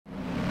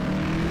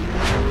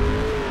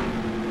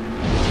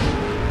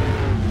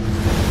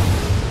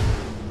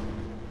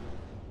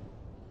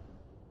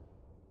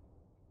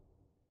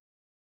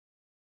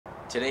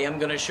Today I'm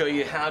going to show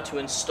you how to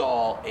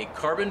install a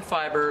carbon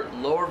fiber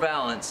lower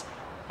valance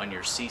on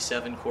your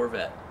C7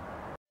 Corvette.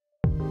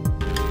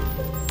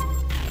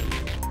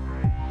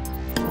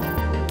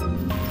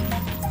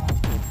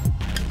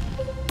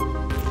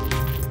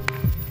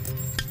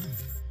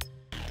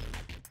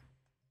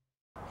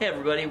 Hey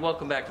everybody,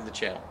 welcome back to the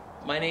channel.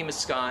 My name is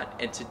Scott,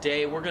 and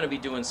today we're going to be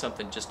doing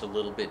something just a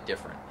little bit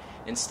different.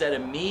 Instead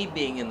of me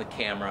being in the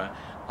camera,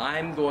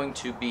 I'm going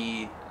to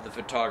be the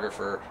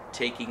photographer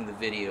taking the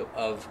video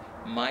of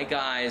my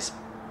guys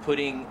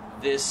putting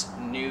this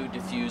new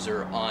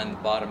diffuser on the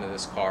bottom of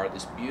this car,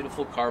 this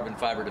beautiful carbon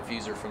fiber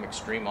diffuser from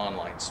Extreme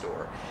Online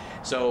Store.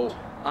 So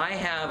I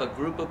have a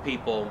group of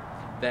people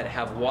that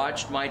have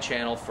watched my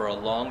channel for a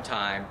long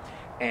time,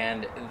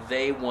 and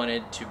they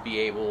wanted to be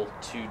able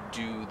to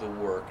do the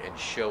work and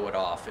show it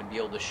off and be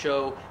able to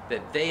show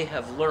that they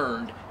have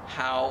learned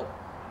how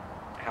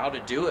to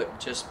do it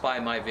just by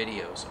my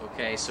videos.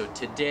 Okay, so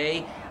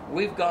today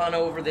we've gone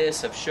over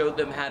this. I've showed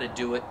them how to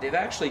do it. They've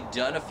actually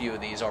done a few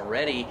of these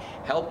already,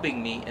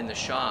 helping me in the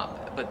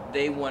shop, but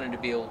they wanted to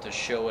be able to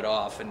show it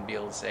off and be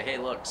able to say, hey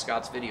look,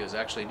 Scott's videos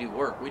actually do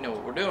work. We know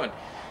what we're doing.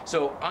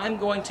 So I'm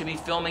going to be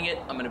filming it,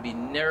 I'm going to be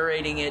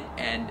narrating it,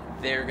 and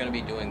they're going to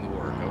be doing the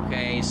work.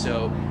 Okay,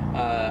 so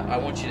I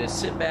want you to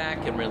sit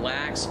back and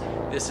relax.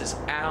 This is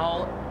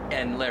Al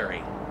and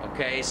Larry.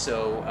 Okay,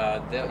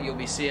 so you'll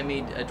be seeing me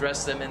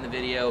address them in the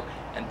video,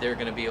 and they're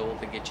going to be able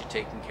to get you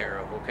taken care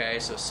of. Okay,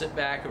 so sit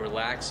back and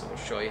relax, and we'll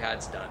show you how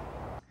it's done.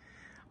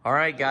 All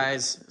right,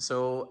 guys,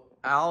 so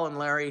Al and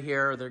Larry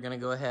here, they're going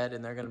to go ahead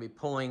and they're going to be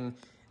pulling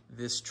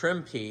this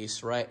trim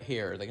piece right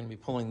here. They're going to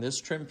be pulling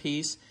this trim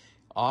piece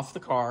off the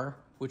car,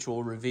 which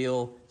will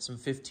reveal some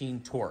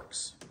 15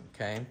 torques.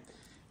 Okay,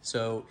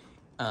 so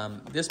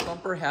this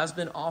bumper has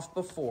been off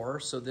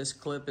before, so this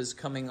clip is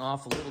coming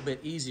off a little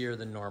bit easier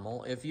than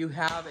normal. If you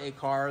have a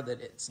car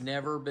that it's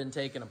never been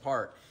taken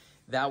apart,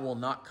 that will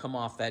not come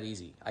off that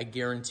easy. I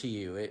guarantee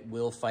you, it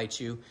will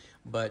fight you,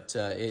 but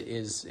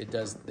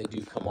they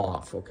do come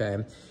off,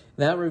 okay?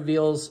 That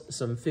reveals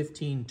some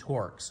 15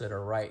 torques that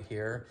are right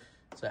here.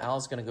 So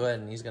Al's gonna go ahead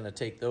and he's gonna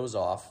take those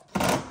off.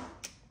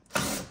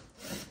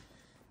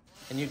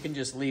 And you can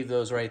just leave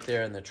those right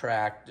there in the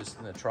track, just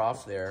in the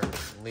trough there,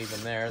 and leave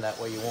them there. That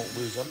way you won't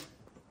lose them.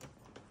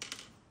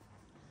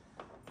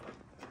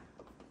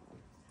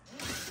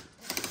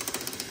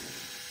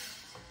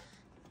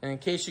 And in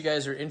case you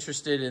guys are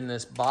interested in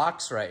this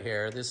box right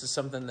here, this is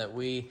something that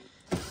we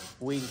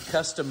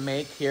custom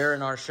make here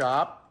in our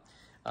shop.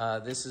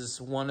 This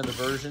is one of the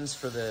versions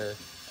for the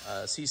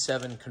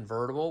C7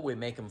 convertible. We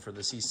make them for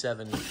the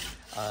C7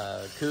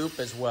 coupe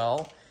as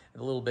well.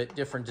 A little bit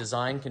different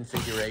design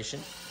configuration.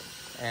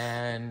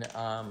 And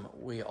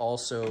we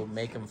also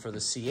make them for the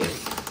C8.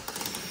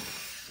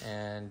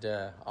 And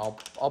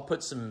I'll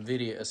put some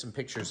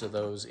pictures of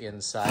those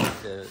inside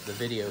the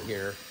video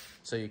here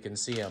so you can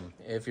see them.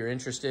 If you're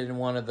interested in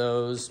one of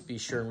those, be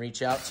sure and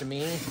reach out to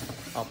me.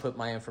 I'll put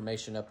my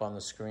information up on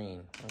the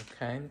screen,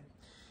 okay?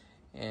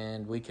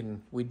 And we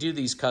do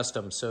these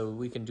custom, so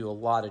we can do a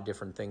lot of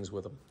different things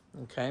with them,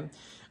 okay?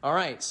 All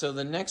right, so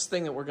the next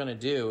thing that we're gonna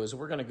do is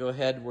we're gonna go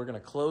ahead, we're gonna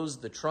close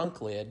the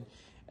trunk lid.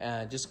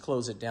 Just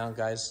close it down,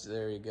 guys.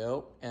 There you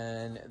go.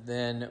 And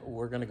then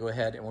we're going to go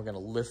ahead and we're going to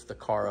lift the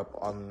car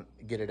up,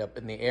 get it up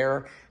in the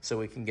air so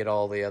we can get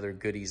all the other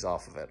goodies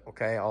off of it,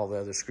 okay? All the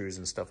other screws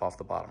and stuff off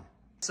the bottom.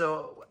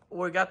 So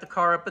we got the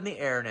car up in the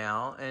air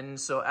now, and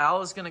so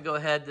Al is going to go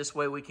ahead. This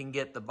way we can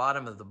get the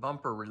bottom of the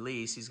bumper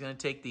released. He's going to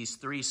take these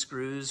 3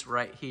 screws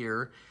right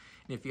here.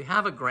 And if you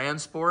have a Grand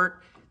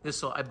Sport,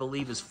 this I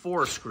believe is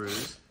 4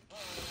 screws.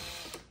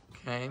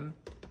 Okay.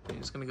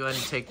 He's going to go ahead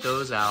and take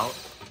those out.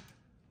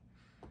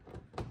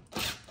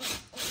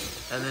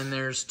 And then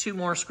there's 2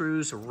 more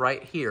screws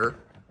right here.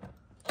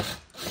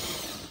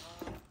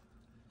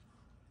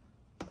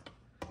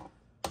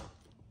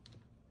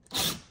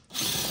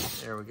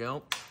 There we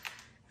go.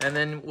 And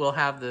then we'll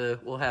have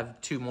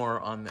 2 more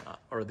on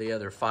the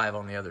other 5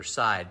 on the other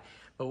side.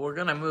 But we're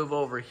gonna move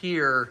over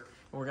here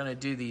and we're gonna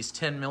do these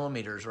 10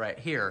 millimeters right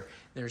here.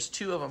 There's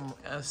 2 of them.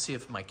 Let's see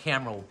if my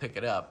camera will pick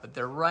it up, but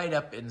they're right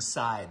up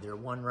inside. There's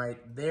one right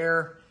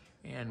there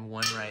and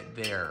one right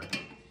there.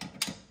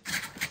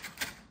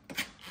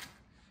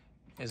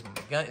 Is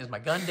my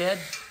gun dead?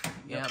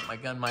 Yeah, my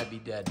gun might be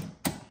dead.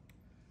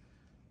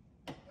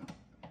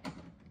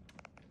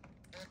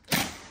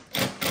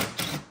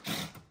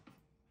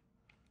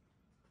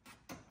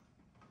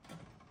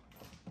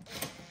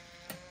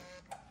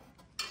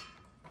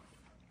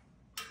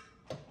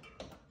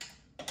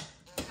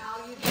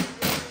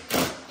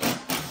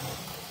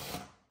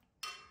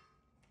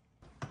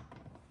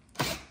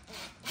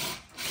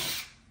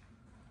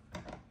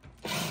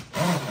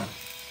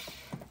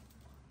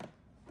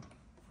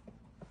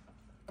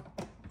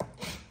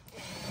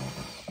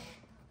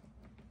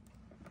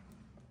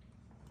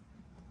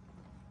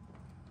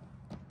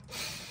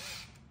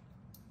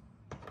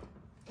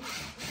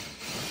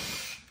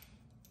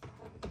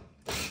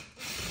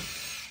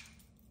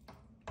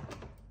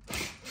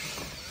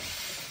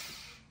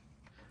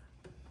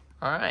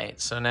 All right,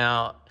 so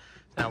now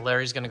Now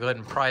Larry's gonna go ahead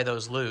and pry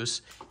those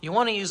loose. You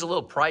wanna use a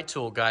little pry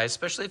tool, guys,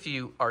 especially if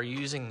you are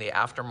using the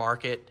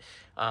aftermarket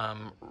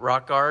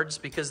rock guards,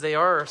 because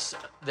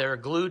they're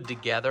glued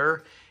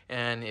together,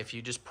 and if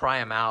you just pry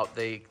them out,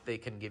 they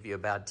can give you a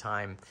bad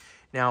time.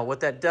 Now what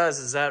that does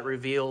is that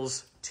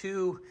reveals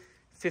two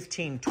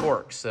 15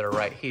 Torx that are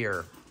right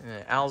here.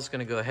 And Al's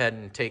gonna go ahead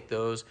and take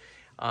those.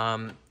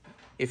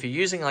 If you're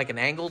using like an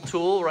angled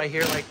tool right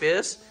here like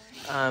this,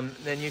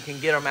 then you can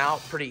get them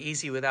out pretty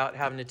easy without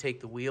having to take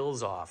the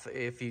wheels off.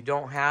 If you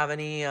don't have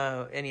any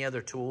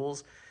other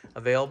tools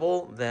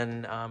available,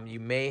 then you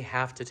may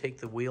have to take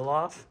the wheel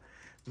off.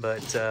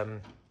 But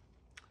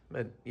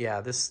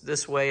yeah,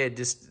 this way,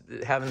 just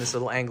having this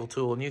little angle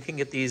tool, and you can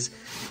get these,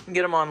 you can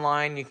get them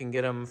online, you can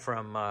get them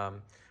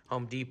from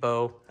Home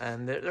Depot,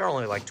 and they're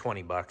only like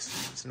 20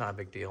 bucks. It's not a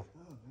big deal.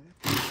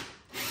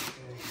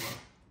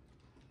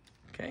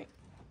 Okay.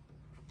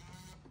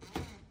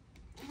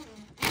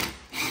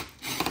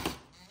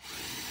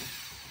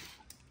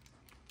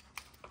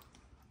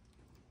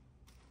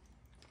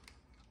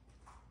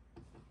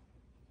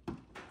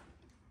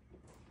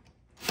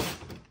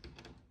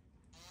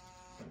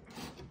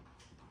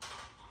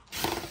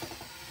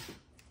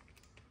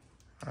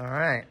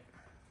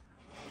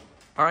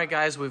 All right,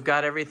 guys, we've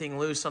got everything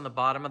loose on the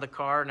bottom of the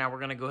car. Now we're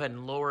gonna go ahead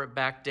and lower it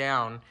back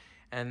down.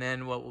 And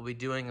then what we'll be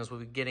doing is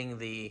we'll be getting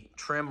the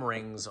trim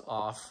rings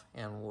off,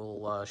 and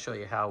we'll show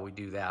you how we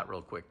do that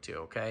real quick too,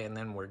 okay? And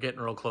then we're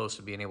getting real close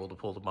to being able to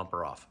pull the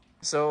bumper off.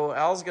 So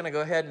Al's gonna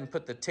go ahead and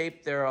put the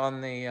tape there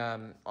on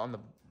the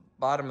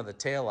bottom of the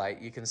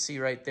taillight. You can see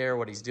right there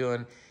what he's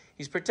doing.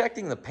 He's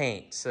protecting the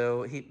paint.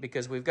 So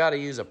because we've got to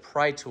use a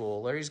pry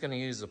tool. Larry's gonna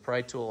use a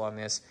pry tool on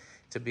this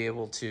to be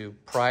able to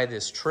pry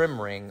this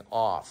trim ring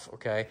off,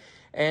 okay?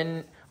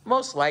 And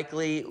most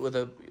likely with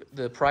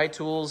the pry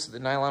tools, the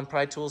nylon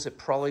pry tools, it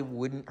probably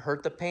wouldn't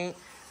hurt the paint,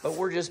 but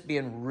we're just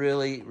being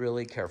really,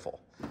 really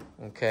careful,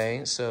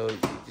 okay? So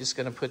just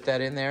gonna put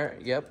that in there.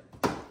 Yep,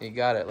 you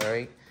got it,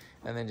 Larry.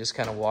 And then just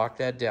kind of walk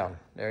that down.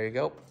 There you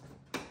go.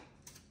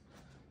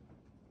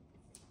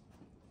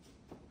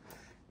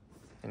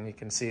 And you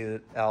can see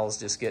that Al's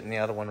just getting the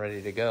other one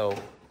ready to go.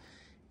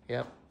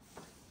 Yep.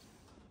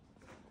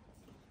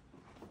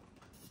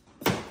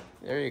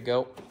 There you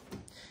go.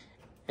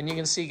 And you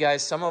can see,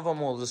 guys, some of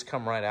them will just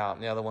come right out,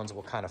 and the other ones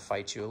will kind of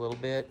fight you a little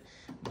bit,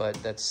 but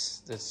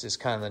that's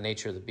just kind of the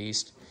nature of the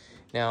beast.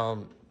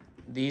 Now,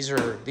 these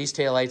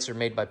taillights are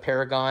made by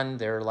Paragon.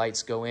 Their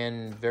lights go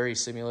in very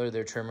similar.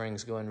 Their trim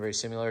rings go in very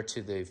similar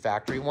to the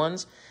factory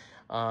ones.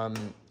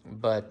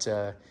 But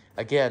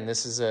again,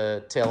 this is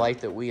a taillight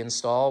that we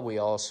install. We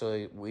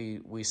also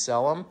we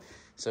sell them.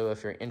 So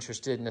if you're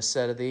interested in a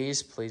set of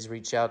these, please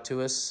reach out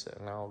to us,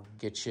 and I'll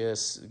get you a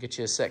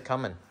set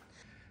coming.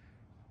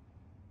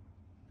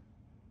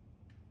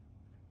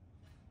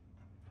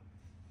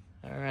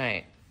 All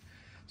right,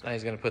 so now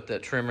he's gonna put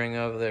that trim ring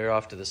over there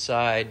off to the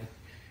side,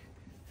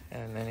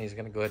 and then he's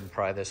gonna go ahead and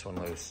pry this one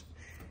loose.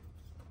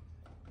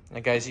 Now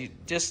guys, you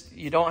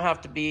don't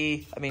have to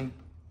be, I mean,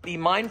 be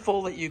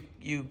mindful that you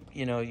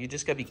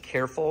just gotta be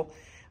careful,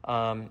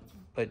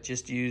 but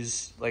just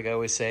use, like I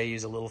always say,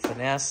 use a little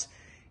finesse.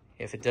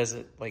 If it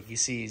doesn't, like you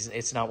see,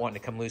 it's not wanting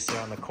to come loose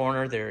there on the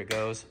corner, there it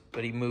goes,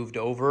 but he moved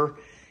over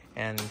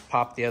and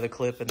popped the other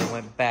clip and then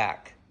went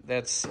back.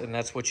 That's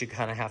what you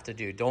kind of have to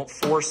do. Don't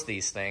force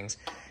these things,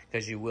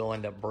 because you will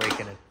end up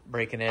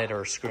breaking it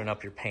or screwing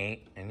up your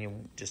paint, and you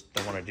just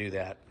don't want to do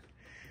that.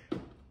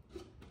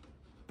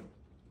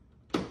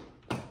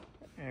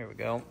 There we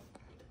go.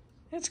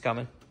 It's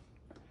coming.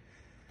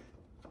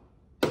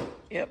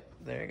 Yep,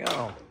 there you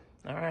go.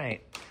 All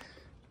right.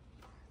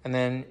 And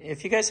then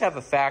if you guys have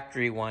a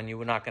factory one,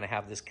 you're not going to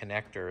have this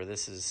connector.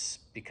 This is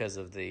because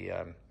of the,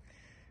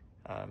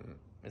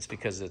 it's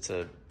because it's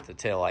the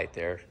tail light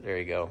there. There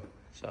you go.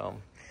 So,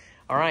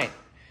 all right.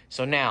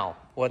 So now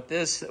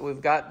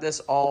we've got this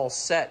all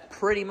set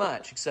pretty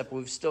much, except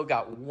we've still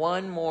got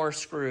one more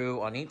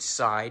screw on each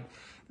side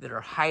that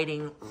are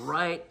hiding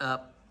right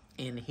up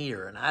in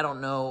here. And I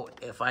don't know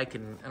if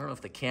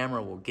the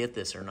camera will get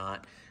this or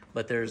not,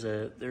 but there's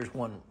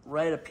one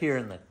right up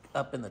here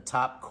up in the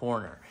top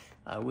corner.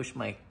 I wish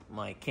my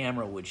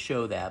camera would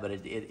show that, but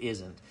it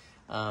isn't.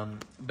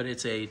 But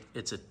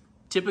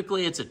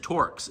typically it's a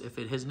Torx. If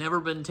it has never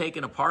been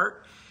taken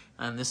apart,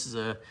 and this is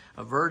a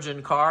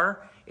virgin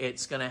car,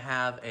 it's gonna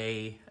have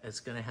a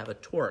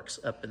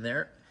Torx up in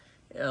there.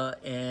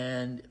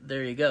 And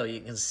there you go.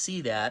 You can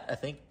see that. I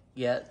think,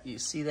 yeah, you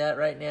see that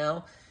right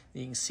now.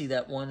 You can see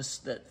that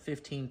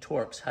 15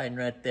 Torx hiding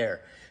right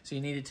there. So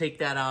you need to take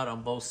that out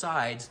on both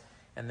sides,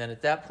 and then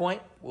at that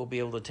point, we'll be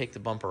able to take the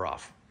bumper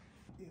off.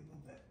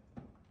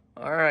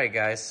 All right,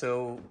 guys,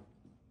 so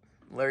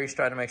Larry's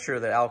trying to make sure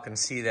that Al can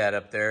see that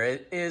up there.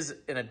 It is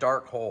in a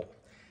dark hole.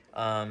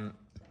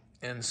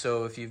 And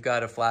so if you've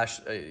got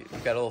a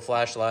little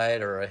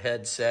flashlight or a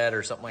headset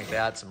or something like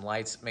that, some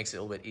lights, it makes it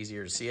a little bit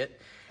easier to see it.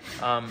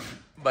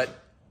 But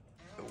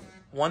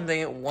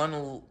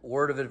one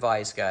word of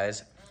advice,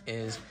 guys,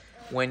 is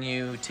When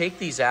you take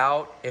these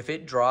out, if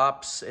it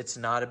drops, it's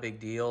not a big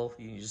deal.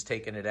 You're just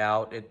taking it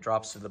out. It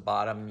drops to the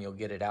bottom, you'll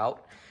get it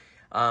out.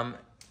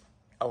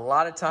 A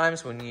lot of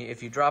times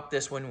if you drop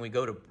this when we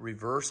go to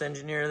reverse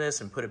engineer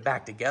this and put it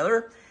back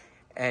together,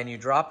 and you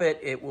drop it,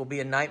 it will be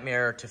a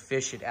nightmare to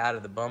fish it out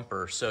of the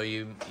bumper. So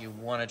you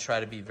want to try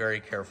to be very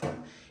careful.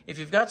 If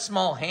you've got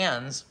small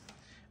hands,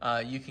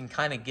 you can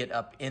kind of get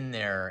up in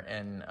there,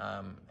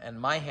 and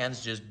my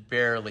hands just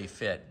barely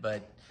fit.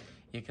 But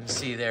you can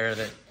see there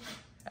that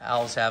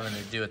Al's having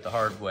to do it the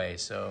hard way.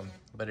 So,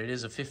 but it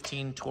is a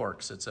 15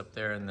 Torx. It's up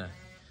there in the.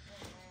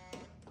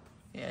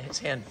 Yeah, his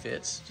hand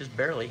fits just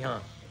barely, huh?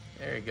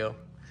 There you go.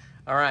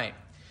 All right.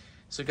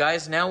 So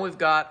guys, now we've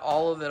got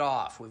all of it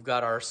off. We've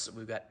got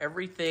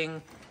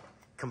everything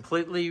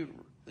completely.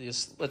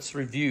 Let's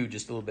review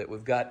just a little bit.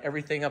 We've got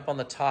everything up on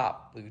the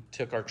top. We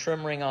took our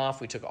trim ring off.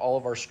 We took all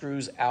of our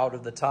screws out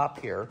of the top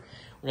here.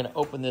 We're going to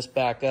open this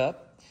back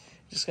up.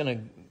 Just going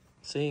to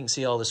see, you can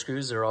see all the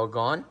screws, they're all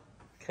gone.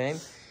 Okay.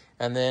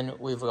 And then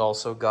we've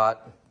also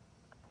got,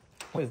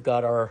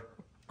 our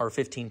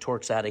 15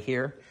 Torx out of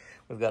here.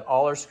 We've got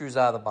all our screws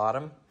out of the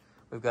bottom.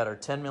 We've got our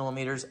 10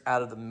 millimeters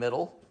out of the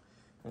middle,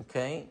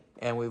 okay?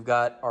 And we've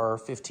got our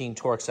 15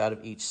 Torx out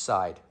of each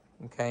side,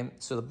 okay?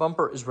 So the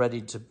bumper is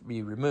ready to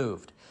be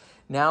removed.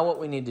 Now what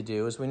we need to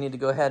do is we need to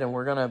go ahead and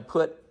we're gonna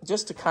put,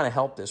 just to kind of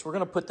help this, we're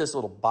gonna put this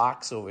little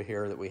box over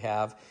here that we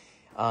have.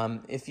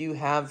 If you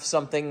have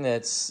something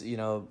that's, you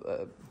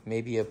know,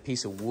 maybe a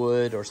piece of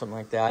wood or something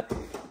like that,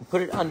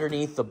 put it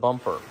underneath the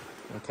bumper,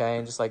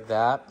 okay? Just like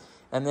that.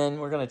 And then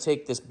we're gonna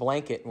take this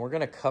blanket and we're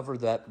gonna cover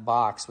that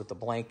box with the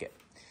blanket.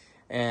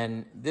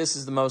 And this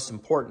is the most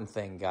important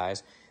thing,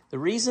 guys. The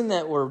reason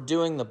that we're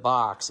doing the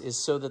box is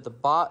so that the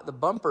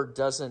bumper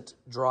doesn't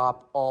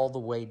drop all the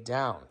way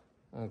down,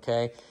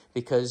 okay?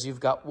 Because you've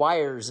got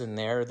wires in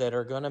there that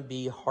are gonna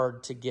be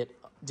hard to get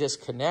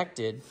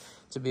disconnected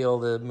to be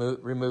able to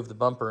remove the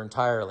bumper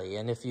entirely.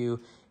 And if you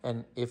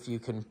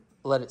can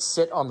let it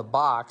sit on the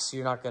box,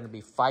 you're not gonna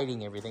be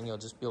fighting everything. You'll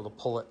just be able to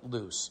pull it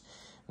loose.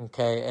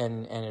 Okay,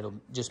 and it'll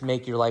just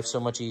make your life so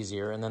much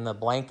easier. And then the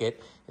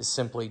blanket is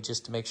simply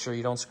just to make sure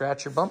you don't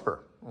scratch your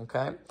bumper,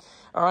 okay?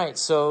 All right,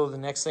 so the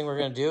next thing we're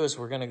gonna do is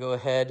we're gonna go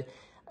ahead,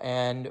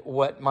 and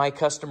what my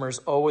customers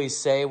always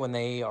say when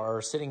they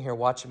are sitting here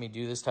watching me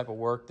do this type of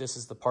work, this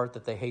is the part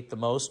that they hate the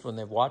most when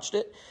they've watched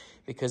it,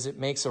 because it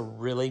makes a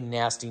really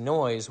nasty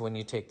noise when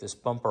you take this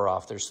bumper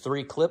off. There's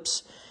 3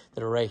 clips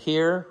that are right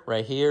here,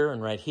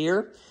 and right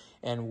here,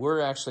 and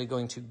we're actually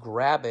going to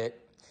grab it.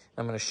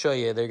 I'm going to show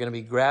you, they're going to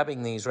be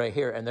grabbing these right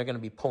here and they're going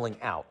to be pulling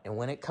out. And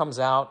when it comes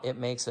out, it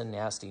makes a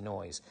nasty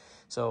noise.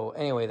 So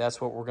anyway,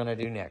 that's what we're going to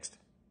do next.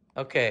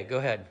 Okay, go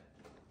ahead.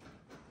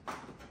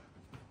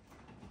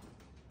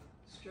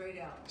 Straight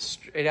out.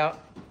 Straight out.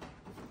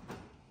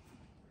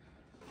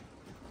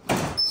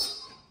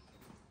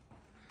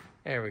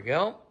 There we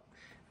go.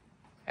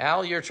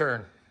 Al, your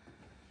turn.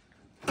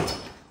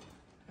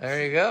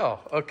 There you go.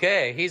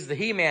 Okay, he's the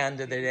He-Man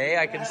today,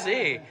 I can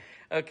see.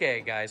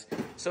 Okay, guys.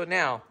 So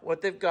now,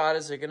 what they've got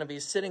is they're going to be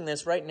sitting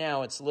this right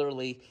now. It's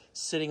literally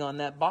sitting on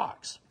that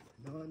box.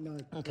 No,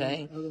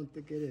 okay. I don't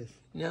think it is.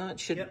 No, it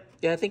should. Yep.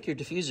 Yeah, I think your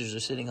diffusers are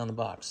sitting on the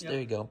box. Yep. There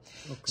you go.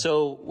 Okay.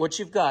 So what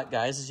you've got,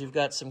 guys, is you've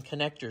got some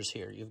connectors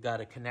here. You've got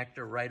a connector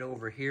right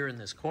over here in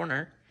this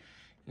corner.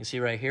 You can see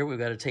right here, we've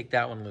got to take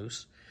that one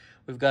loose.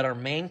 We've got our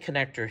main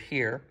connector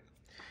here.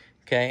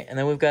 Okay, and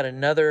then we've got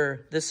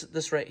another,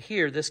 this right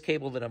here, this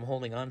cable that I'm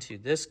holding onto,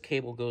 this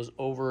cable goes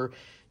over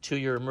to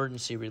your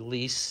emergency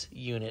release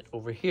unit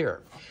over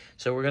here.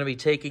 So we're going to be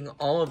taking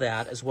all of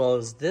that as well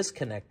as this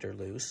connector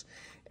loose,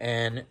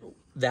 and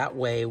that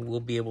way we'll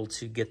be able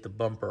to get the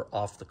bumper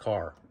off the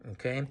car,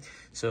 okay?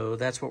 So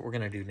that's what we're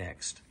going to do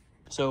next.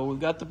 So we've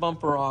got the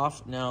bumper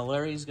off. Now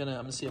Larry's going to,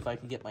 I'm going to see if I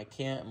can get my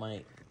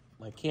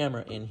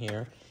camera in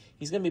here.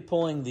 He's going to be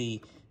pulling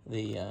the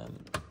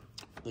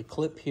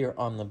clip here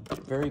on the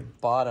very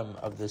bottom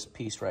of this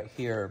piece right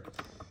here,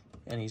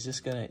 and you're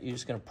just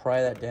gonna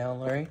pry that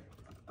down, Larry.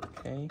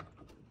 Okay.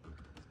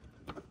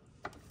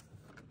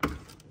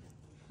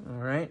 All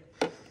right.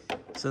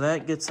 So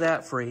that gets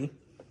that free.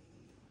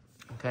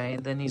 Okay.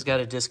 And then he's got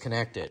to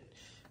disconnect it,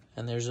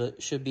 and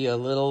should be a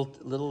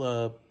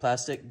little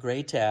plastic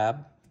gray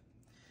tab,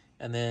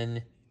 and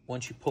then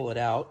once you pull it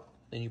out,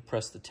 then you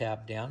press the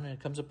tab down, and it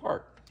comes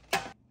apart.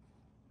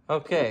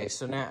 Okay,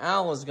 so now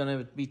Al is going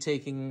to be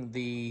taking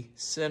the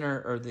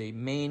center, or the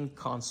main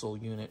console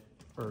unit,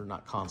 or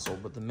not console,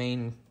 but the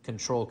main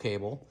control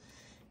cable,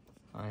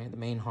 all right, the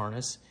main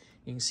harness.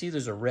 You can see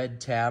there's a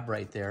red tab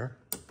right there.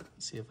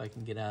 Let's see if I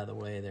can get out of the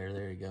way there.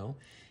 There you go.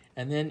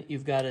 And then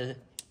you've got to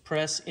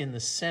press in the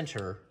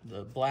center,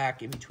 the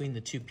black in between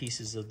the 2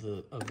 pieces of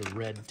the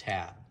red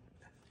tab.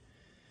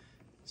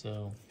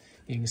 So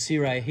you can see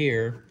right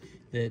here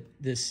that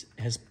this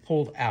has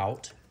pulled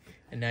out.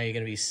 And now you're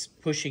going to be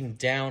pushing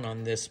down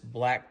on this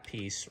black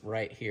piece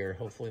right here.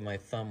 Hopefully my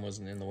thumb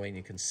wasn't in the way and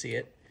you can see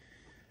it.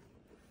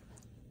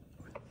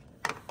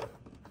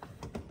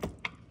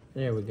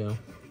 There we go.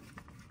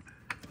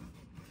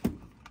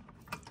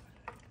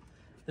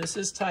 This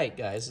is tight,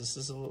 guys. This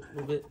is a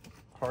little bit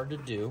hard to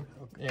do.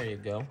 Okay. There you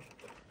go.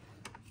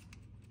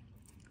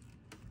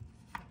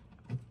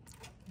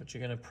 But you're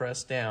going to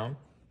press down.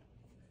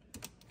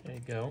 There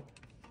you go.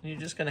 You're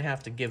just going to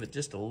have to give it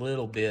just a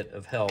little bit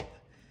of help.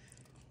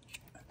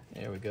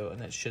 There we go, and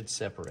that should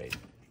separate.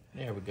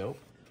 There we go.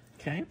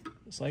 Okay,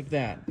 just like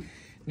that.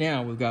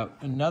 Now we've got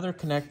another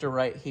connector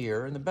right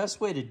here, and the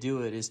best way to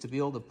do it is to be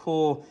able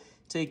to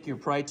take your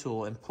pry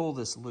tool and pull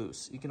this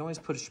loose. You can always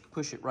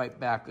push it right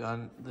back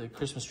on the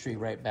Christmas tree,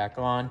 right back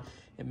on.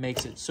 It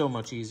makes it so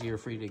much easier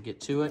for you to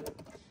get to it.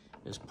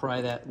 Just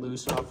pry that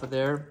loose off of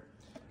there.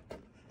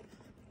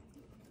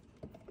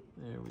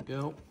 There we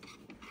go.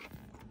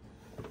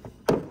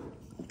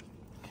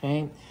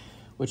 Okay,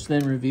 which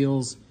then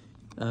reveals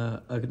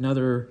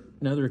another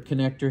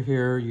connector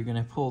here. You're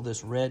going to pull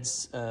this red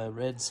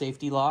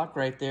safety lock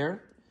right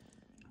there.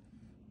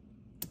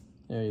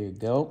 There you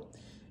go.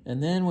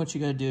 And then what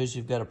you're going to do is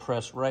you've got to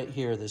press right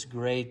here, this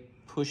gray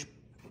push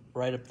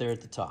right up there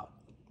at the top.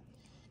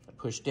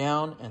 Push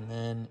down, and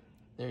then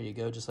there you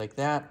go, just like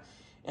that.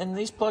 And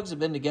these plugs have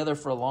been together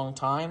for a long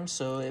time,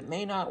 so it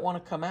may not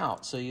want to come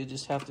out. So you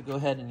just have to go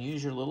ahead and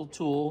use your little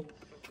tool,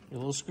 your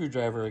little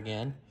screwdriver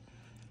again.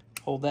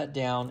 Hold that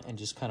down and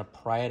just kind of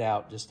pry it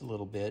out just a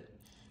little bit.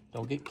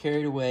 Don't get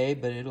carried away,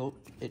 but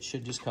it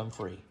should just come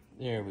free.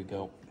 There we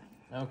go.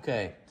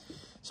 Okay,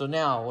 so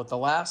now what the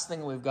last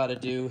thing we've got to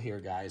do here,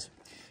 guys,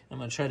 I'm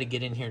going to try to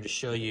get in here to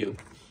show you,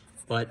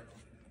 but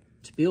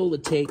to be able to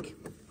take,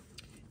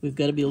 we've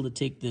got to be able to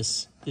take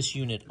this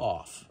unit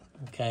off.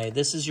 Okay,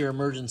 this is your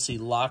emergency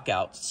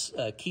lockout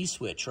key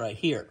switch right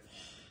here.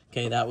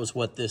 Okay, that was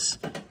what this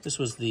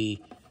was the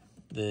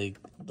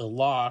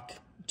lock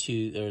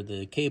to, or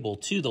the cable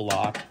to the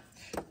lock,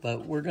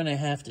 but we're going to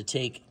have to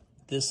take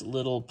this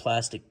little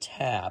plastic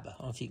tab. I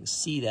don't know if you can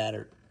see that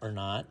or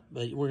not,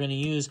 but we're going to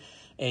use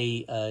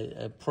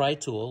a pry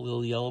tool, a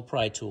little yellow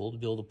pry tool, to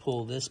be able to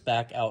pull this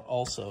back out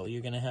also.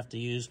 You're going to have to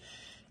use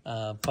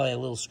probably a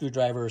little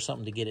screwdriver or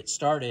something to get it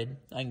started.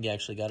 I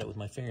actually got it with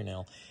my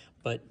fingernail,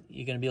 but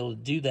you're going to be able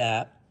to do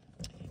that,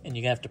 and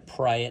you're going to have to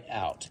pry it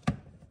out.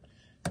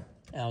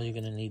 Al, you're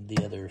going to need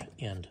the other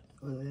end.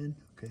 Other end?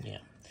 Okay. Yeah.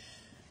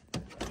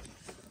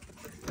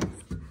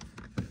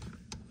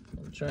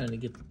 I'm trying to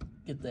get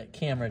that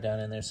camera down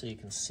in there so you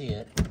can see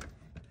it.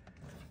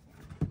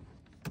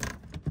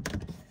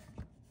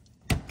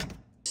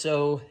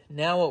 So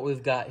now what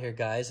we've got here,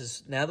 guys,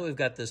 is now that we've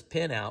got this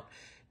pin out,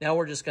 now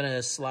we're just going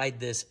to slide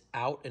this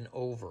out and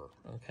over,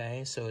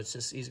 okay? So it's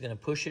just, he's going to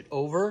push it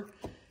over.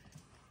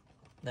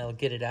 That'll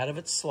get it out of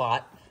its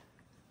slot.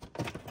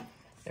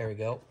 There we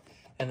go.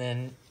 And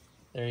then,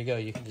 there you go.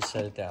 You can just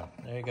set it down.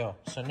 There you go.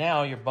 So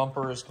now your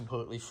bumper is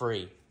completely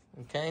free,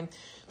 okay?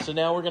 So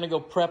now we're going to go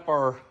prep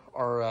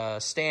our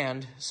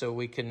stand so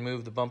we can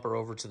move the bumper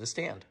over to the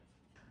stand.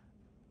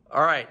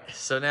 All right,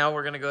 so now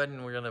we're going to go ahead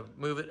and we're going to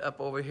move it up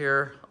over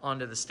here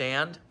onto the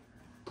stand.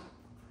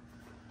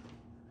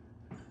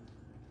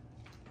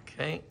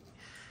 Okay,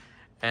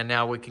 and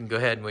now we can go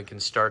ahead and we can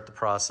start the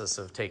process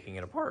of taking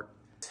it apart.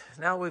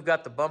 Now we've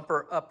got the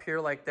bumper up here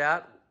like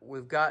that.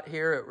 We've got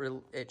here,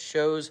 it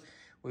shows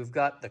we've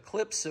got the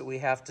clips that we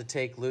have to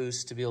take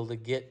loose to be able to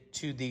get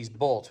to these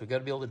bolts. We've got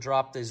to be able to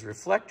drop these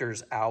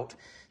reflectors out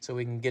so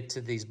we can get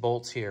to these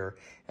bolts here,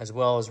 as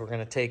well as we're going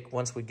to take,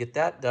 once we get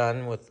that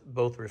done with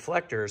both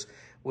reflectors,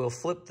 we'll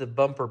flip the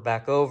bumper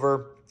back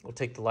over, we'll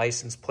take the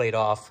license plate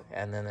off,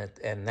 and then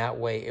and that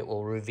way it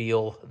will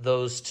reveal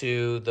those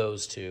two,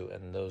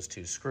 and those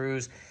two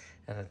screws,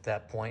 and at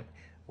that point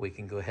we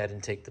can go ahead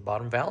and take the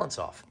bottom valance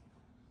off.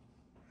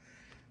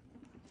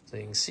 So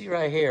you can see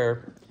right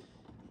here,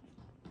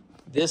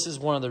 this is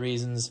one of the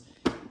reasons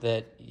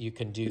that you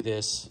can do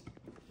this.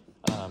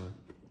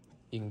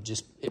 You can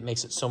just, it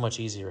makes it so much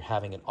easier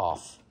having it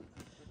off.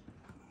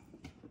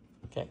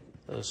 Okay,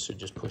 those should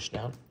just push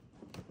down.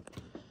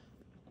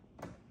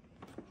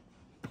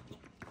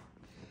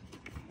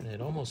 And it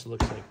almost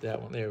looks like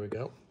that one. There we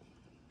go.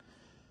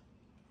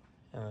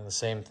 And then the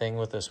same thing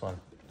with this one.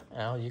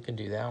 Al, you can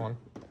do that one.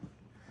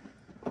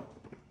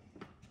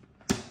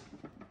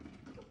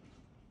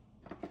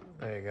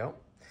 There you go.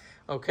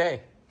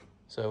 Okay.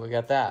 So we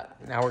got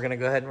that. Now we're going to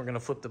go ahead and we're going to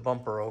flip the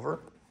bumper over.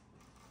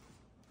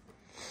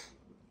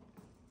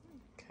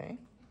 Okay.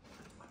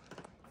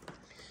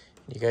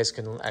 You guys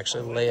can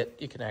actually lay it,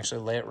 you can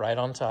actually lay it right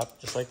on top,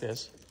 just like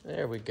this.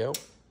 There we go.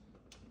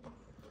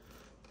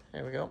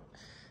 There we go.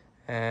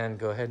 And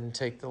go ahead and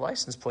take the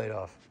license plate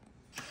off.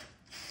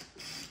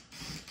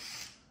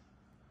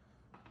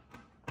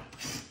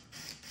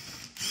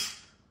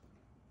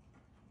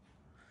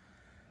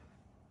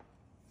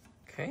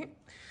 Okay.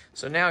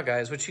 So now,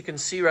 guys, what you can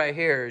see right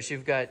here is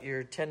you've got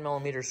your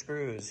 10mm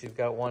screws. You've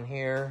got one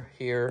here,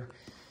 here.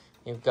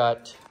 You've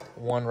got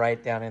one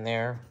right down in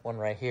there, one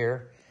right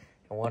here,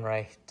 and one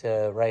right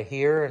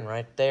here and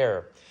right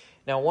there.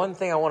 Now, one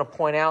thing I want to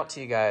point out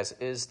to you guys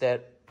is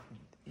that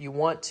you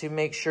want to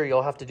make sure,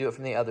 you'll have to do it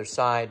from the other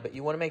side, but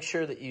you want to make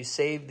sure that you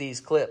save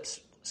these clips.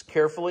 Just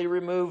carefully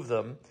remove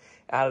them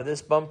out of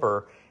this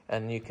bumper,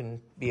 and you can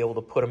be able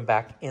to put them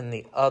back in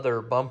the other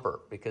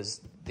bumper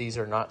because these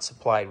are not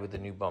supplied with the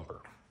new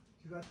bumper.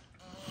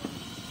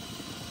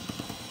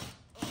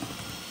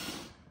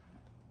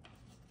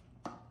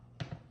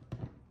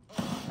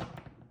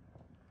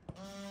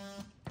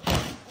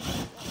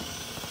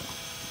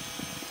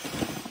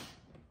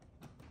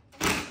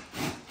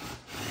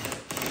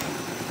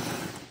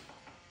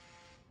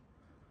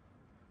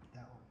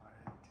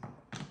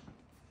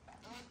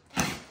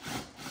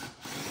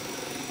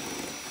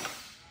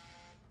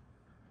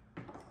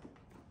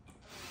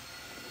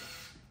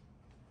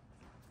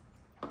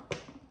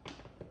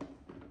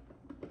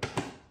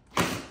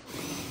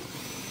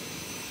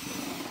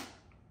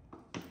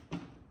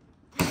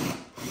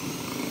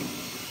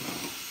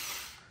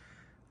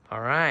 All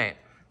right,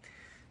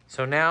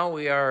 so now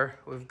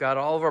we've got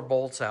all of our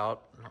bolts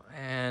out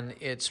and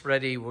it's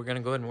ready. We're gonna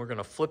go ahead and we're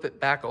gonna flip it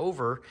back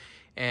over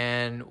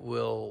and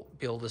we'll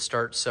be able to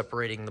start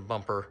separating the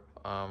bumper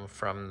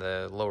from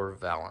the lower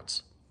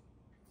valance.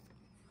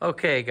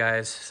 Okay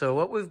guys, so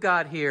what we've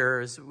got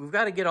here is we've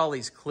got to get all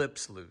these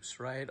clips loose,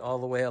 right? All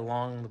the way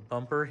along the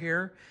bumper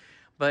here.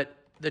 But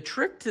the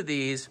trick to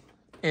these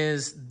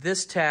is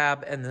this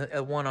tab and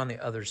the one on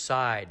the other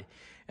side.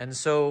 And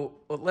so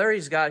what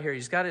Larry's got here,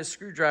 he's got his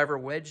screwdriver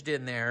wedged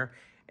in there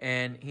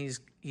and he's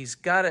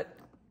got it,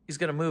 he's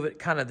gonna move it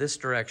kind of this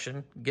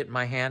direction, get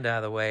my hand out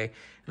of the way.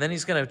 And then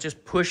he's gonna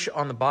just push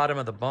on the bottom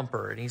of the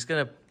bumper and he's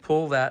gonna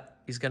pull that,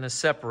 he's gonna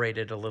separate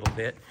it a little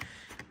bit,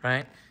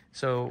 right?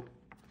 So,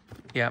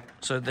 yeah,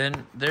 so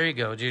then there you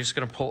go, you're just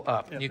gonna pull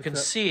up. You can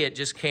see it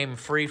just came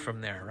free from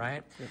there,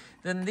 right? Yep.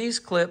 Then these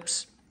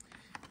clips,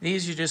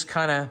 these you just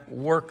kind of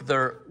work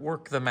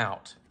them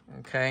out.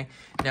 Okay,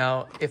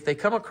 now if they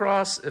come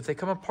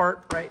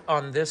apart right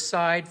on this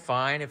side,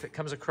 fine. If it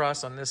comes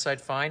across on this side,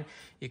 fine.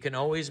 You can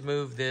always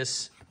remove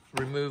this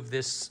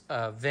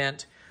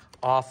vent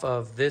off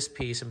of this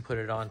piece and put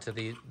it onto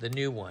the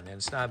new one, and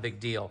it's not a big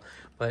deal.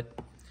 But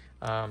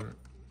and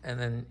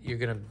then you're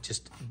gonna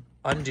just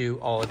undo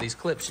all of these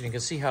clips, and you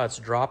can see how it's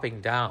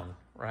dropping down,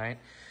 right?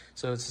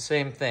 So it's the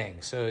same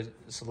thing. So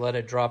let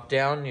it drop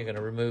down. You're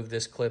gonna remove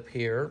this clip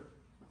here.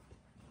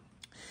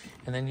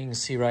 And then you can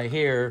see right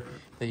here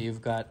that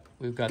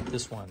we've got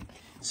this one.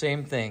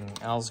 Same thing.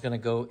 Al's gonna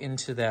go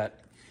into that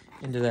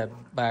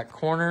back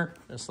corner,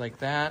 just like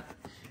that.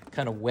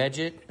 Kind of wedge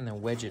it and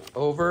then wedge it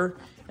over,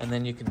 and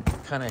then you can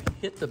kind of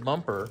hit the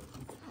bumper,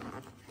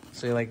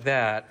 so like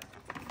that,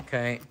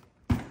 okay?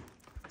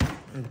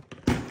 And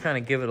kind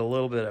of give it a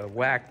little bit of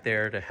whack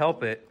there to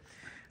help it,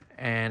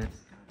 and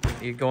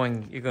you're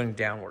going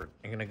downward.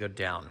 You're gonna go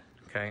down,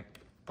 okay?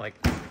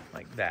 Like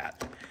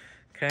that.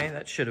 Okay,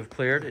 that should have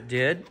cleared. It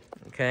did.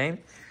 Okay,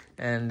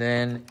 and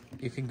then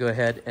you can go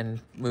ahead and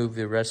move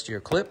the rest of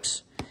your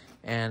clips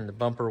and the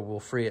bumper will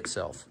free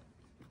itself.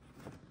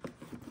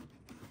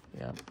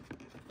 Yeah,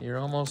 you're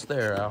almost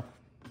there, Al.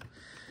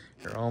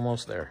 You're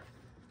almost there.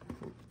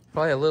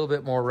 Probably a little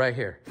bit more right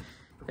here.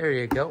 There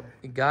you go.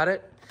 You got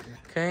it.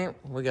 Okay,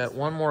 we got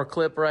one more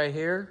clip right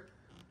here.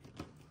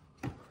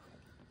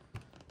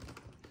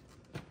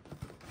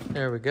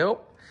 There we go.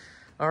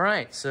 All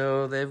right,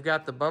 so they've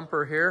got the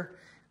bumper here.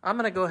 I'm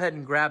gonna go ahead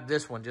and grab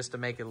this one just to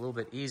make it a little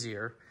bit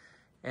easier.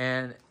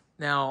 And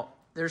now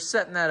they're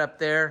setting that up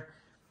there.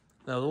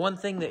 Now the one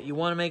thing that you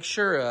wanna make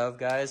sure of,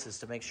 guys, is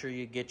to make sure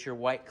you get your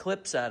white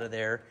clips out of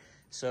there.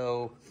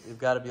 So you've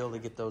gotta be able to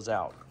get those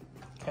out,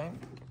 okay?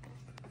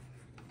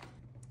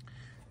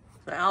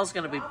 So Al's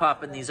gonna be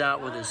popping these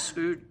out with his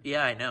screw,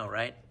 yeah, I know,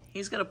 right?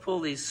 He's gonna pull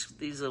these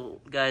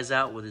little guys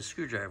out with his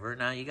screwdriver.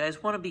 Now you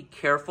guys wanna be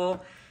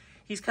careful.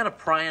 He's kind of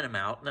prying them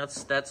out, and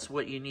that's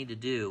what you need to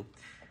do.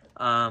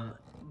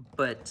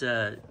 But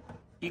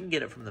you can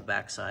get it from the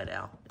backside,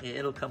 Al.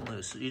 It'll come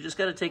loose. You just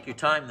got to take your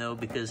time though,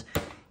 because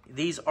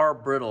these are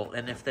brittle,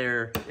 and if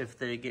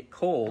they get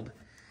cold,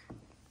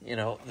 you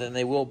know, then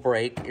they will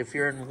break. If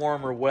you're in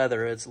warmer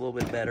weather, it's a little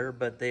bit better,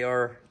 but they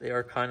are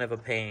kind of a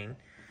pain.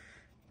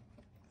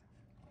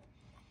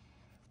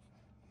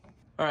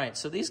 All right,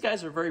 so these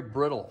guys are very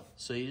brittle,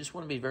 so you just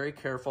want to be very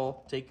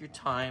careful. Take your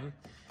time,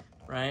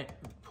 right?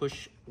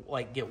 Push,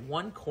 like, get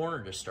one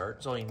corner to start.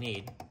 That's all you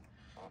need.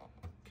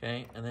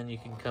 Okay, and then you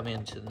can come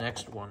into the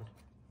next one,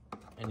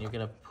 and you're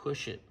gonna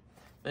push it,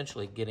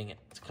 eventually getting it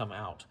to come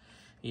out.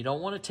 You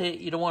don't want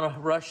to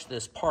rush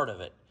this part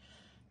of it.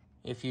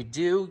 If you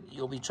do,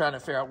 you'll be trying to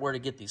figure out where to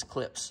get these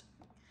clips.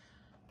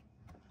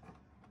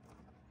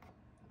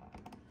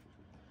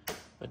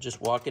 But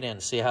just walk it in.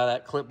 See how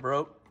that clip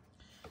broke?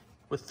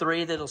 With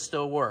 3, that'll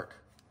still work,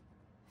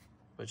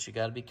 but you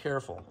got to be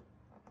careful.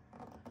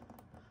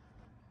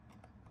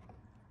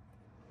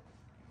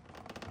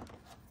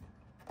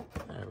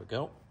 There we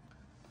go.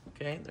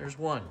 Okay, there's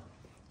one.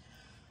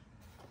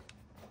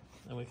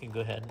 Then we can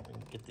go ahead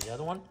and get the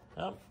other one.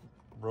 Oh,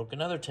 broke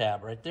another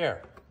tab right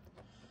there.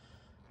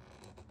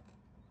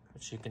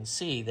 Which you can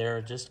see,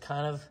 they're just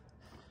kind of,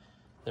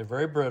 they're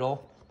very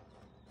brittle.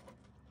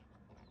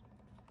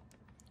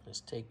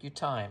 Just take your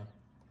time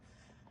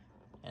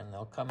and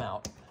they'll come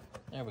out.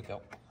 There we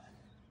go.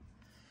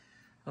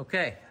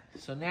 Okay,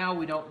 so now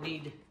we don't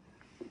need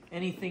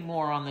anything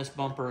more on this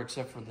bumper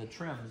except for the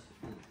trims,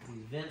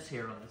 these vents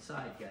here on the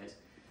side, guys.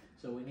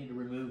 So we need to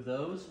remove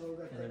those,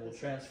 and then we'll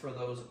transfer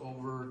those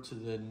over to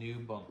the new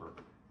bumper.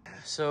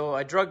 So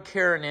I drug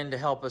Karen in to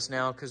help us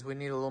now because we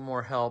need a little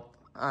more help.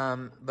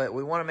 But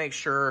we want to make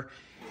sure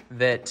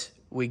that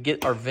we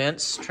get our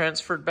vents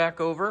transferred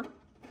back over.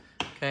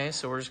 Okay,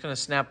 so we're just going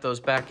to snap those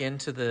back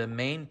into the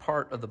main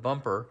part of the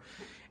bumper.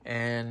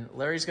 And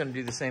Larry's going to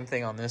do the same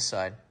thing on this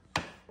side.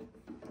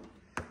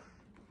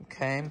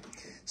 Okay,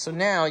 so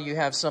now you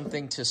have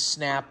something to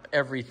snap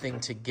everything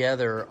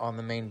together on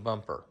the main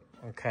bumper.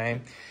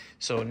 Okay,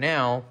 so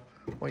now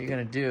what you're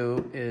going to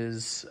do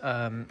is,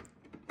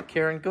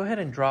 Karen, go ahead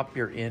and drop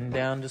your end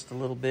down just a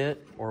little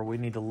bit, or we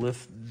need to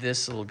lift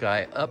this little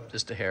guy up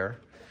just a hair.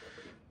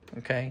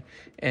 Okay,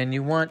 and we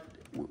want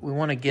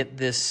to get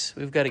this,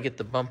 we've got to get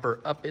the bumper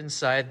up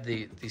inside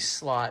these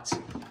slots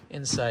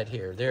inside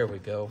here. There we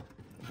go.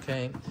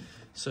 Okay,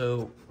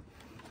 so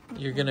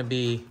you're going to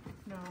be,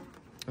 No.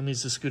 it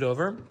needs to scoot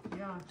over.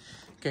 Yeah.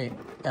 Okay,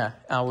 yeah,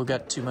 Al, we've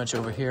got too much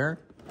over here.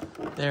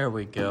 There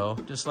we go,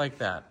 just like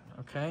that.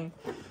 Okay,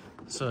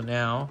 so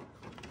now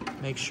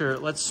make sure,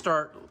 let's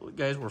start,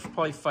 guys, we're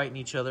probably fighting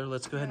each other.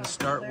 Let's go ahead and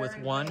start with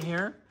one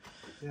here.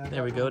 Yeah,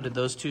 there we go. Did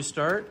those two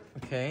start?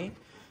 Okay.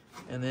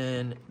 And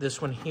then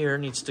this one here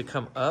needs to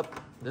come up.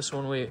 This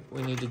one we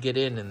need to get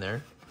in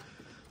there.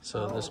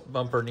 So this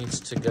bumper needs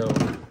to go,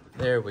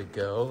 there we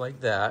go, like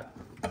that.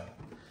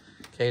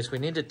 Okay, so we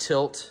need to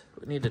tilt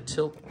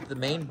the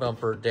main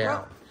bumper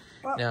down.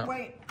 Oh, now,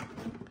 wait,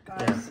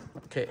 guys. yeah.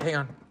 Okay, hang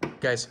on,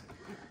 guys.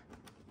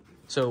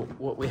 So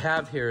what we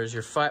have here is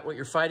what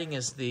you're fighting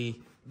is the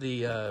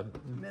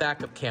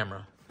backup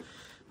camera.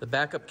 The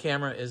backup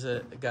camera is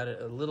got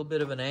a little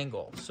bit of an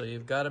angle, so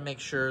you've got to make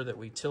sure that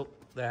we tilt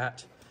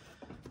that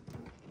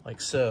like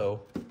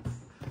so.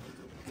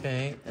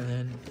 Okay, and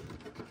then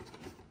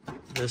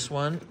this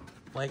one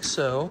like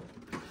so,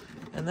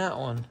 and that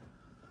one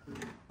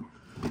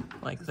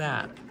like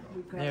that.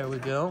 There we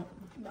go.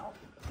 No,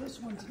 this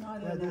one's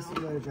not Yeah, in this is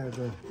now. where it gotta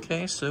go.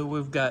 Okay, so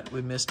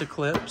we missed a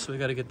clip, so we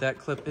got to get that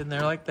clip in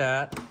there like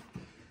that.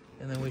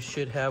 And then we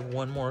should have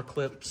one more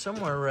clip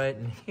somewhere right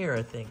in here,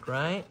 I think,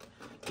 right?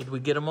 Did we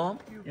get them all?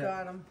 You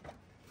got them.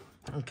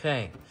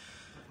 Okay.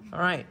 All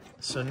right.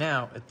 So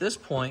now, at this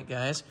point,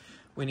 guys,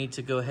 we need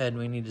to go ahead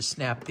and we need to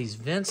snap these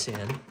vents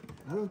in.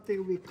 I don't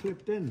think we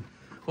clipped in.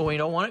 Well, we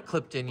don't want it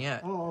clipped in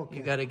yet. Oh, okay.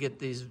 You got to get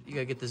these. You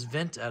got to get this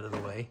vent out of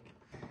the way.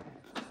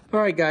 All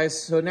right,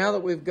 guys. So now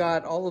that we've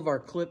got all of our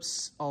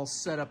clips all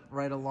set up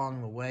right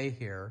along the way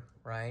here,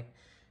 right?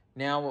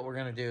 Now what we're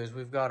going to do is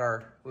we've got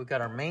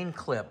our main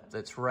clip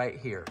that's right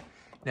here.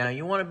 Now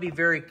you want to be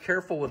very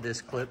careful with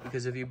this clip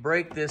because if you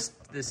break this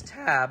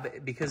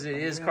tab, because it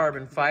is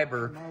carbon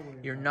fiber,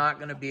 you're not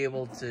going to be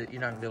able to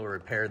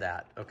repair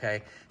that.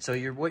 Okay, so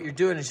what you're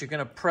doing is you're going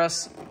to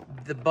press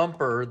the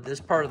bumper,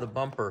 this part of the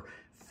bumper,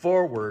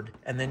 forward,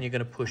 and then you're going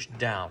to push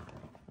down.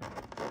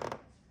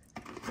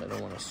 I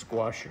don't want to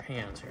squash your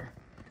hands here.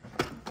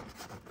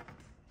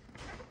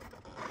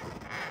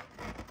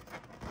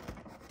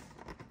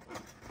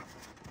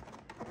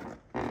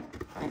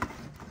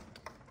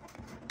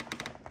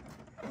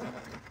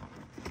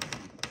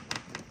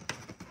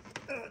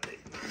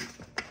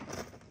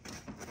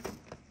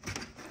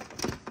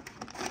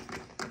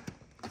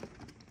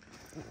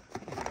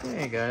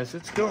 Hey guys,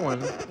 it's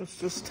going. It's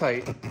just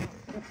tight.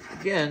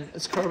 Again,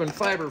 it's carbon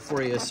fiber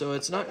for you, so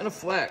it's not going to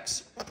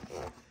flex.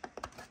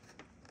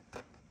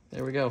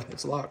 There we go.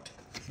 It's locked.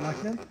 It's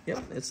locked in?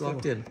 Yep, it's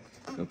locked in.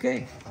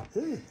 Okay.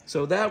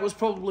 So that was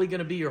probably going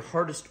to be your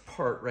hardest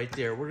part right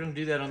there. We're going to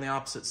do that on the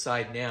opposite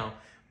side now,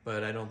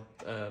 but I don't.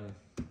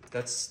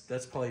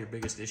 That's probably your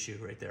biggest issue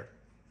right there.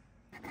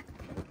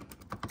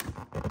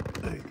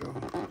 There you go.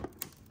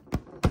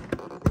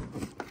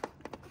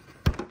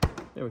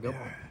 There we go. Yeah.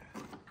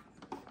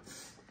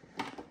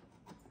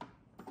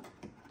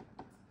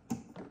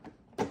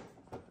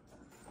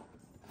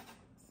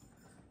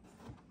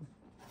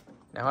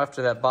 Now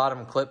after that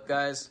bottom clip,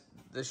 guys,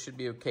 this should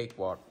be a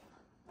cakewalk.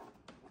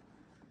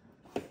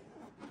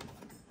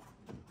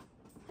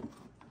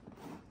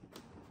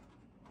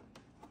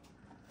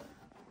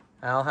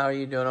 Al, how are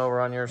you doing over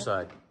on your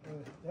side?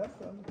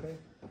 Yep, I'm okay.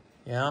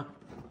 Yeah?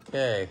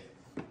 Okay.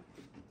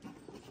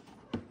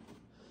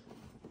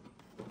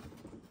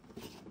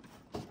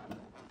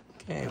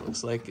 Okay,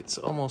 looks like it's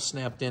almost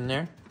snapped in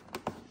there.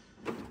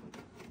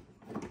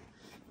 Got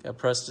to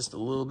press just a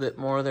little bit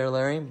more there,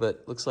 Larry,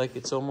 but looks like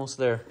it's almost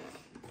there.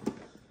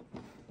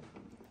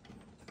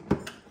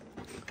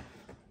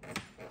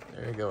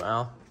 There you go,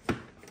 Al.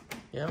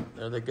 Yep,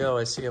 there they go.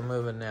 I see them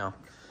moving now.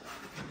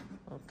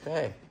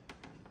 Okay.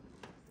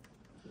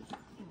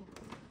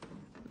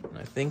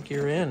 I think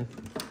you're in.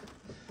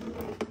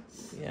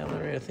 Yeah,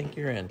 Larry, I think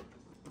you're in.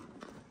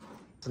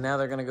 So now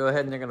they're going to go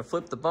ahead and they're going to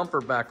flip the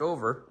bumper back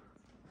over.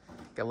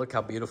 God, look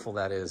how beautiful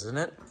that is, isn't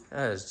it?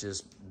 That is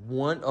just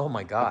one. Oh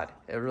my God,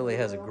 it really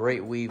has a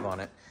great weave on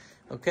it.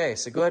 Okay,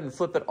 so go ahead and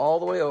flip it all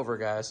the way over,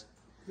 guys.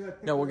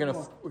 No, we're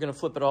gonna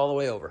flip it all the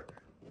way over.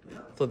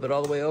 Flip it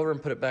all the way over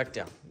and put it back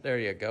down. There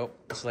you go,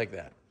 just like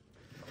that.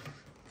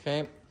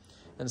 Okay,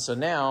 and so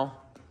now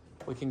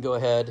we can go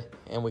ahead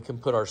and we can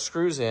put our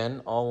screws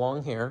in all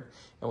along here,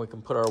 and we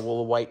can put our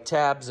little white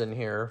tabs in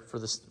here for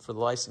the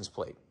license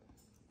plate.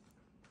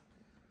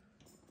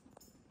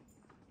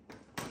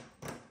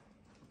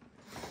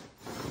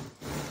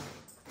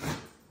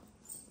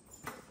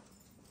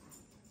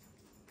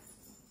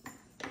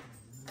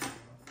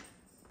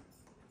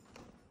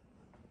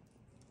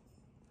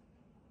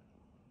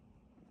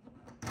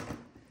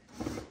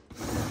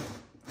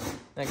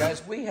 Now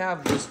guys, we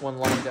have this one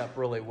lined up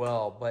really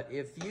well, but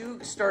if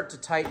you start to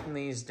tighten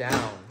these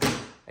down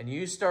and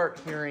you start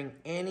hearing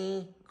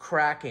any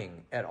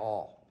cracking at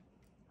all,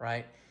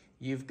 right,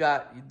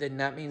 then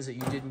that means that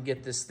you didn't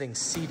get this thing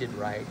seated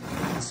right.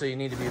 And so you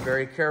need to be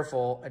very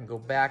careful and go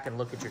back and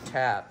look at your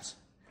tabs.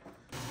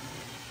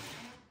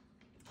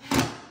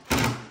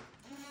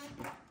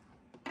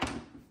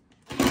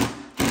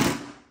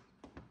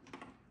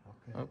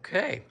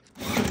 Okay.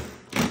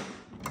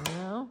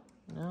 Now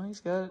he's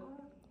got it.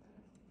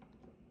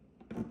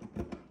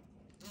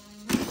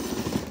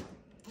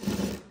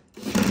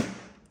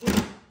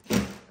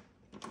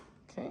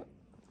 Okay.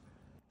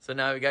 So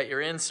now we got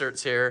your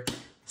inserts here.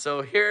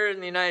 So here in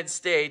the United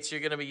States, you're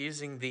going to be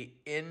using the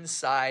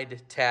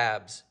inside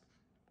tabs,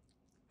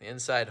 the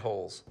inside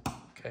holes.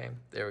 Okay,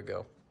 there we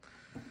go.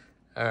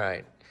 All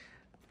right.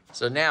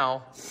 So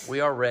now we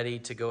are ready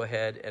to go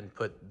ahead and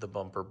put the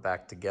bumper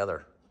back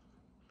together.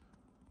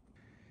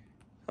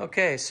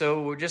 Okay,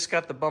 so we just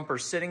got the bumper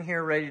sitting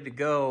here ready to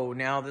go.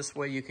 Now this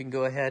way you can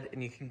go ahead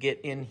and you can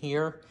get in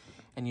here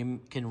and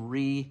you can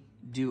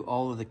redo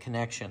all of the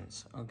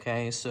connections.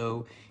 Okay,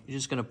 so you're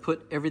just gonna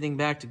put everything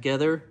back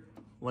together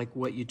like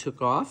what you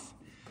took off.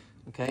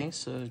 Okay,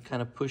 so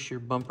kind of push your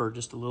bumper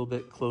just a little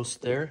bit close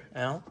there,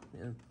 Al.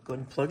 And go ahead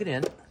and plug it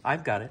in.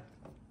 I've got it.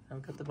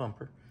 I've got the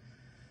bumper.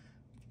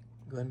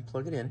 Go ahead and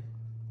plug it in.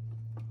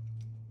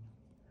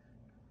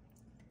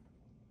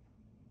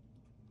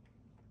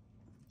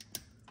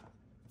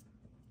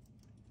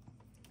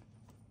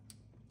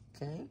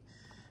 Okay.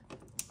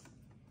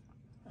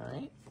 All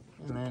right.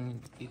 And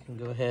then you can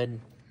go ahead and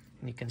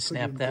you can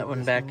snap that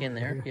one back in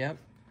there. Yep.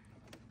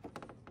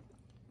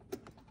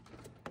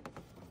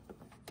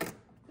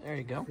 There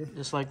you go.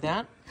 Just like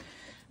that.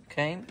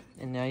 Okay.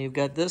 And now you've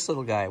got this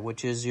little guy,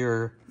 which is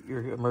your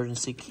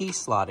emergency key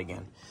slot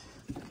again.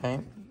 Okay.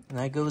 And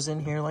that goes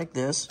in here like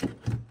this.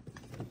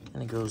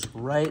 And it goes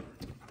right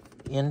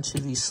into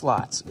these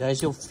slots.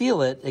 Guys, you'll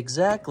feel it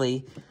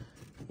exactly.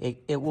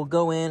 It will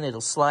go in, it'll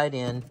slide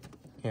in.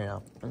 Here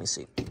now, let me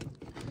see.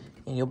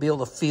 And you'll be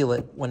able to feel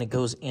it when it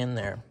goes in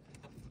there.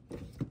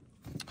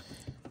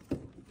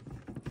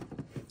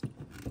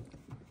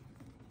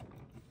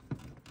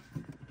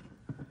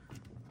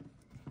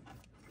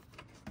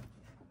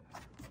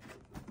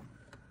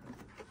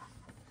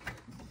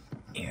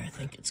 Here, I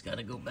think it's got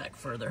to go back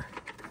further.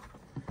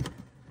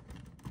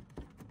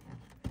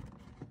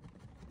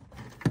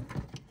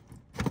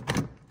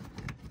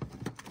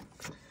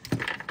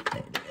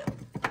 There we go.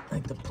 I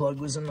think the plug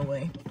was in the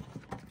way.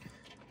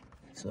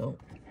 So,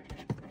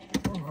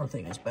 our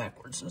thing is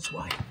backwards, that's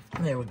why.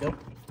 There we go,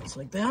 just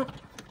like that.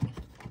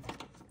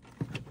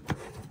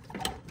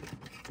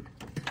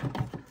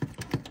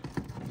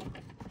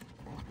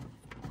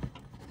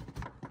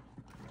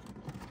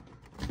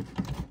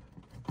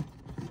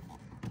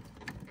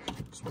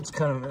 So it's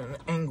kind of an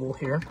angle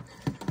here.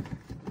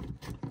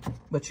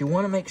 But you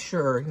want to make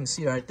sure, you can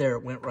see right there,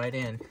 it went right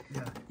in.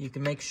 Yeah. You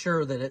can make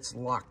sure that it's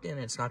locked in,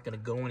 it's not going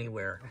to go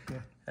anywhere.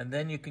 Okay. And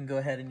then you can go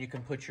ahead and you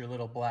can put your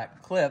little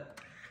black clip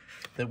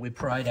that we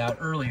pried out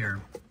earlier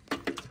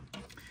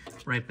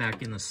right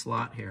back in the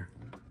slot here.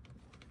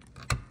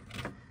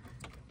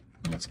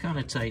 It's kind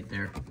of tight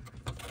there,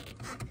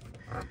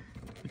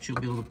 but you'll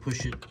be able to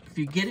push it. If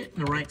you get it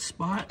in the right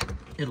spot,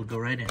 it'll go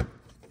right in,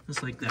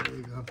 just like that. There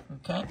you go.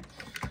 Okay.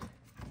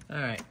 All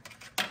right.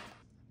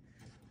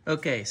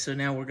 Okay, so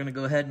now we're going to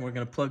go ahead and we're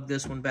going to plug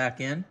this one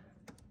back in.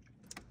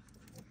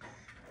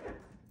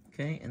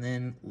 Okay, and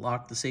then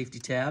lock the safety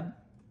tab.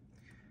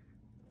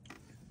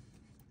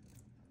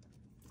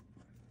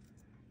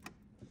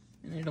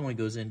 And it only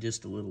goes in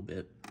just a little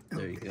bit.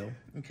 There you go.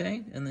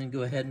 Okay, and then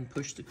go ahead and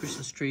push the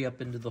Christmas tree up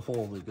into the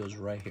hole that goes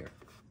right here.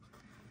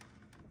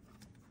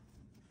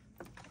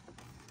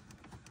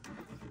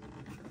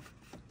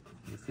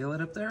 You feel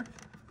it up there?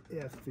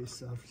 Yeah, it feels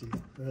soft.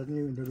 But I think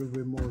even a little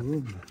bit more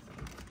room.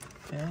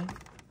 Okay.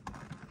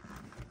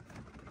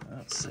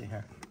 Let's see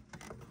here.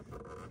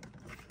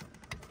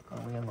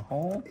 Are we in the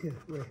hole? Yeah,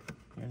 right.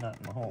 You're not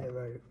in the hole. Yeah,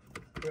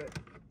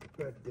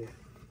 right there.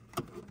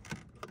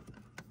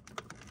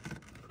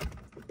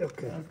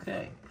 Okay.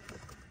 Okay.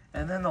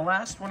 And then the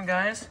last one,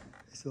 guys.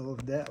 So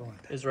that one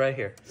is right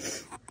here.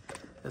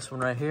 This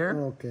one right here.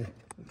 Okay.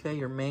 Okay,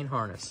 your main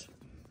harness.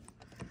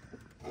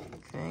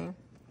 Okay.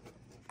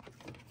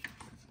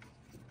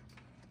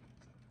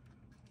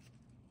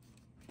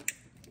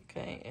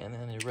 Okay, and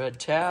then the red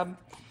tab,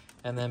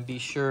 and then be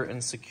sure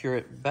and secure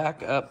it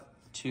back up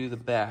to the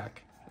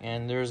back.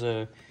 And there's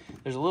a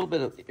little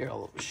bit of, here,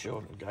 I'll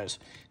show you guys.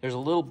 There's a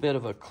little bit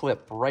of a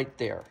clip right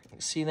there. You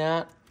see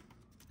that?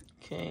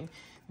 Okay,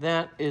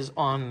 that is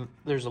on,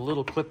 there's a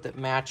little clip that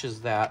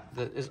matches that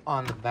is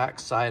on the back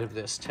side of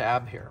this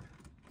tab here.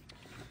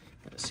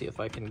 Let's see if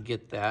I can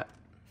get that.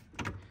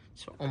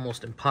 It's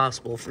almost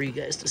impossible for you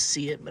guys to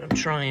see it, but I'm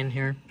trying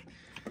here.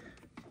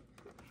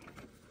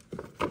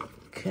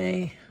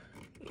 Okay,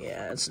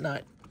 yeah, it's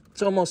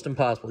almost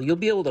impossible. You'll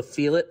be able to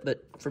feel it,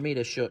 but for me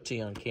to show it to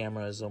you on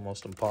camera is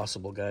almost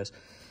impossible, guys.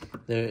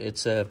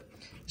 It's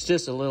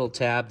just a little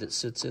tab that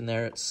sits in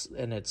there, it's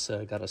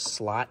got a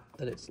slot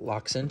that it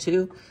locks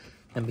into.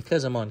 And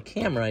because I'm on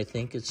camera, I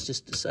think it's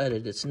just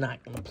decided it's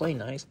not going to play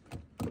nice.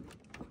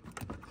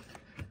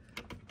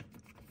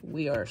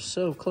 We are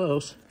so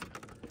close.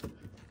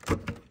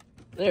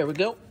 There we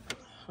go.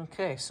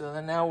 Okay, so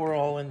then now we're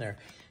all in there.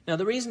 Now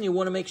the reason you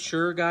want to make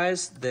sure,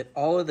 guys, that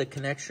all of the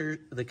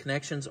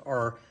connections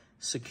are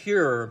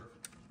secure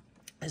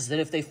is that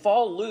if they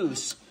fall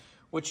loose,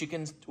 what you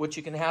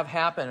can have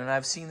happen, and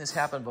I've seen this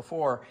happen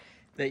before,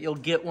 that you'll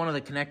get one of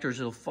the connectors,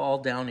 it'll fall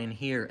down in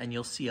here and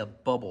you'll see a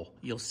bubble.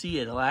 You'll see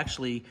it'll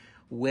actually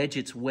wedge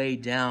its way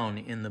down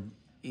in the,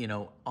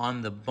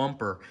 on the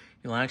bumper.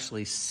 You'll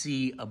actually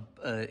see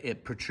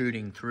it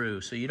protruding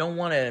through. So you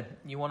want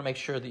to make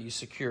sure that you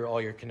secure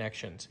all your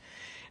connections.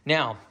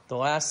 Now, the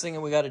last thing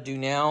that we got to do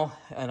now,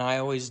 and I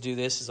always do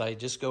this, is I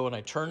just go and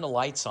I turn the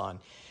lights on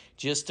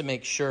just to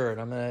make sure.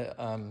 And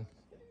I'm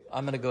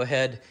gonna go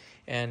ahead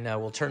and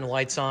we'll turn the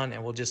lights on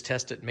and we'll just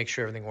test it and make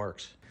sure everything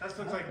works. That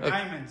looks like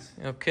diamonds.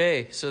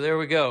 Okay, so there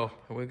we go.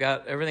 We've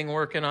got everything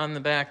working on the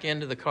back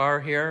end of the car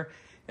here,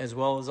 as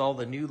well as all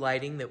the new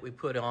lighting that we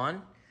put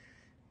on.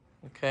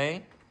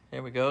 Okay,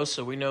 there we go.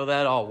 So we know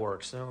that all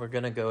works. So we're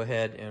gonna go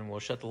ahead and we'll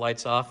shut the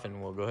lights off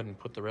and we'll go ahead and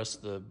put the rest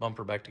of the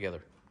bumper back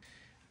together.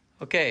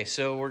 Okay,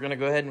 so we're gonna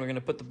go ahead and we're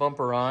gonna put the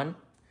bumper on.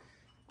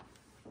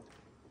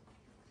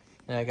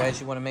 Now,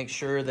 guys, you want to make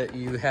sure that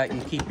you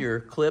keep your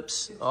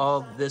clips,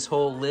 all this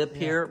whole lip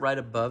here, right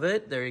above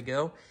it. There you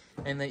go.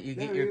 And that you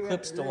get your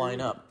clips to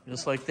line up,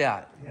 just like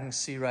that. You can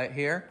see right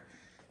here.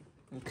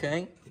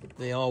 Okay,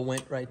 they all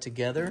went right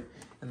together,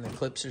 and the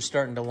clips are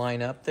starting to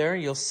line up there.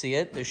 You'll see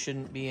it. There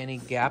shouldn't be any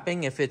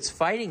gapping. If it's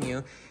fighting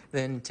you,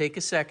 then take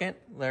a second.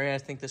 Larry, I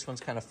think this one's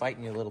kind of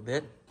fighting you a little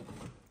bit.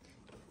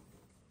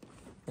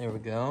 There we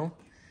go.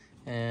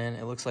 And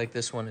it looks like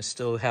this one is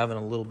still having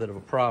a little bit of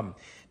a problem.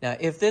 Now,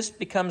 if this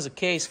becomes a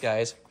case,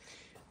 guys,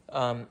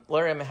 Larry, I'm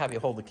going to have you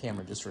hold the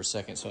camera just for a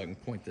second so I can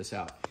point this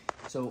out.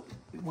 So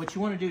what you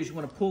want to do is you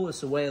want to pull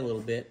this away a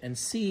little bit and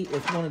see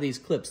if one of these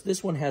clips,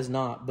 this one has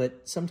not,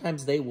 but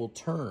sometimes they will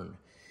turn.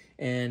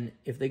 And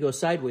if they go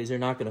sideways, they're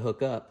not going to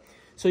hook up.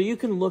 So you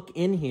can look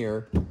in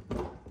here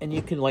and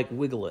you can like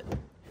wiggle it.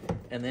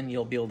 And then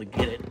you'll be able to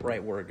get it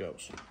right where it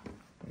goes.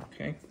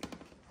 Okay?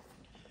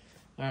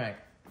 All right.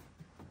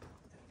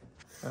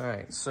 All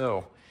right,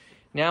 so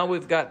now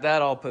we've got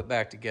that all put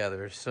back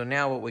together. So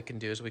now what we can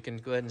do is we can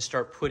go ahead and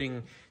start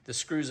putting the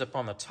screws up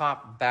on the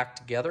top back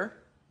together.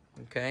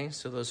 Okay,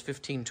 so those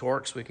 15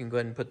 Torx, we can go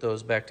ahead and put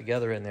those back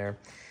together in there.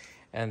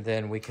 And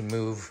then we can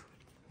move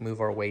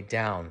our way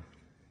down.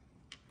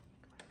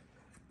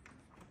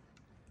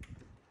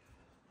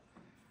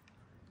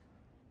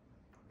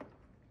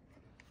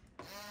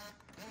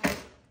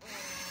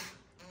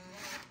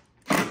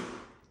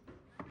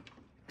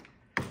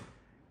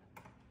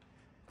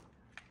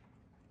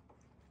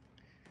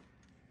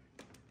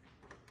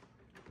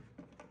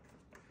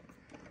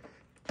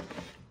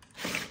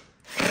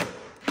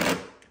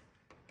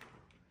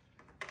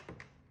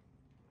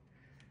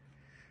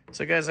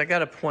 So guys, I got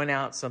to point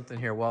out something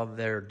here while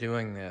they're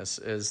doing this,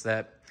 is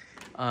that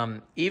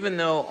even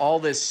though all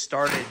this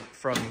started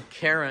from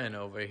Karen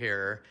over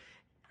here,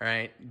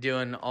 right,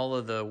 doing all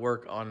of the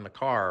work on the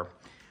car,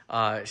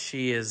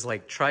 she is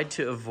like tried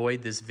to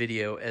avoid this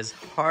video as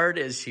hard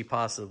as she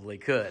possibly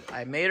could.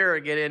 I made her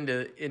get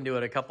into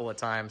it a couple of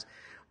times,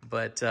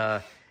 but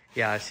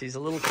yeah, she's a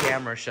little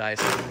camera shy,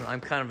 so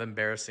I'm kind of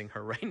embarrassing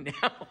her right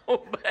now.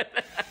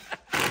 But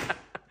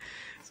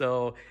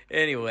so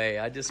anyway,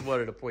 I just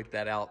wanted to point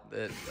that out,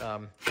 that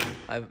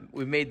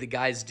we made the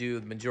guys do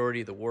the majority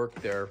of the work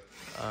there.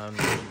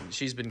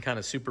 She's been kind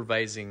of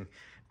supervising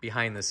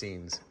behind the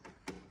scenes.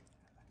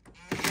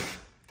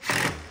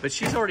 But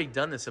she's already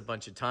done this a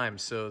bunch of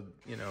times, so,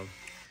 you know,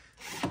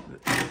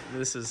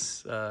 this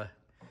is, well,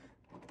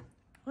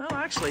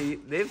 actually,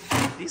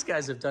 these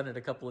guys have done it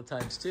a couple of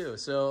times too,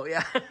 so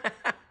yeah.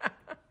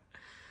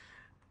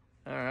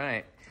 All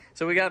right.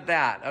 So we got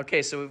that.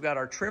 Okay, so we've got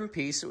our trim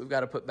piece that we've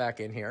got to put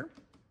back in here.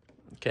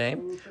 Okay,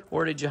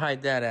 where did you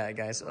hide that at,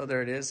 guys? Oh,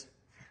 there it is.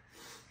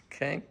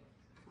 Okay.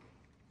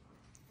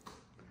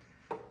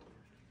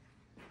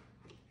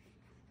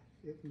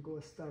 You can go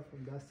start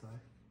from that side.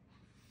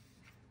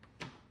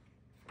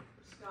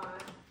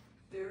 Scott,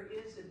 there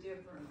is a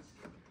difference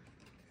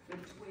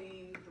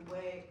between the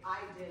way I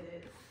did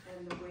it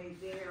and the way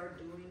they are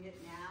doing it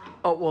now.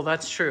 Oh, well,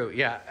 that's true.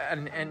 Yeah,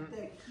 and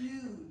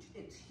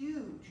It's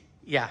huge.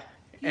 yeah.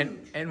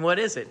 And what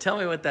is it? Tell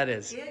me what that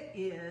is. It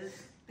is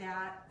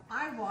that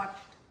I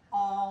watched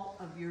all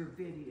of your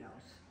videos.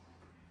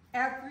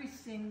 Every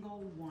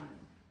single one.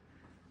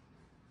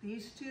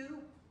 These two,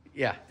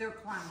 Yeah. They're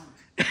clowns.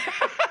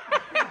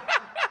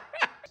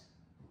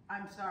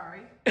 I'm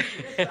sorry.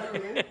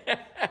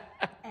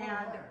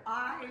 And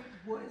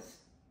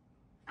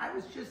I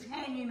was just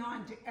hanging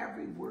on to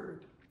every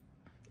word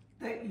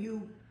that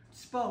you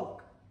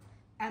spoke.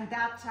 And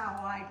that's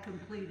how I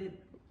completed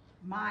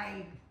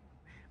my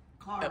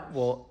cars.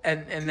 Well,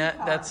 and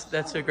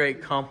that's a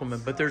great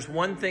compliment. But there's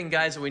one thing,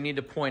 guys, that we need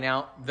to point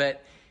out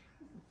that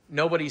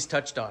nobody's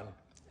touched on.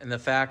 And the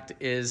fact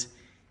is,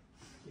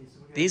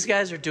 these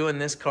guys are doing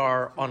this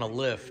car on a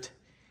lift.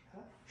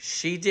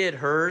 She did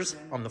hers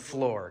on the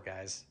floor,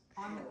 guys.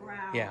 On the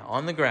ground. Yeah,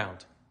 on the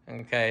ground.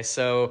 Okay,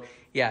 so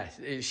yeah,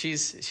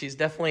 she's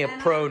definitely a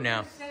pro now.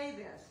 And I say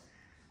this,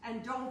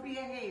 and don't be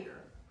a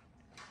hater,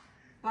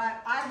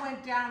 but I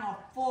went down a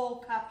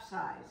full cup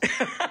size.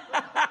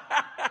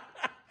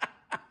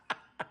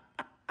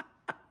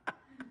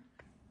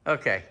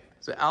 Okay,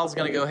 so Al's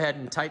going to go ahead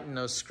and tighten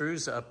those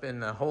screws up in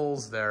the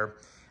holes there.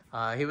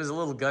 He was a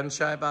little gun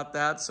shy about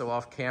that, so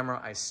off camera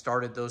I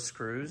started those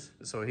screws.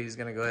 So he's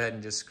going to go ahead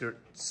and just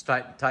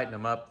tighten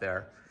them up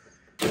there.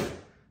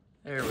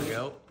 There we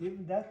go.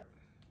 Even that.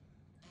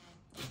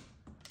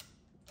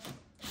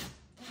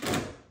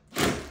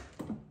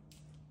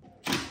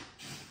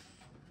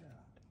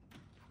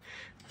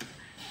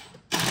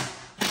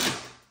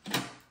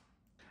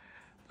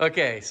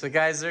 Okay, so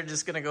guys, they're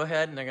just gonna go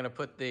ahead and they're gonna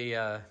put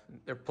they're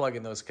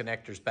plugging those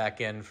connectors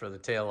back in for the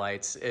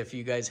taillights. If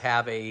you guys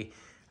have a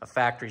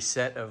factory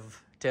set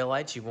of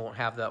taillights, you won't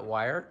have that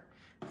wire.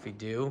 If you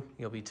do,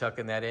 you'll be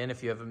tucking that in.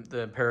 If you have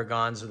the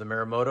Paragons or the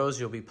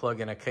Muramotos, you'll be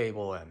plugging a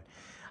cable in.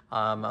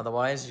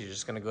 Otherwise, you're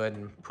just gonna go ahead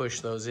and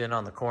push those in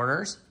on the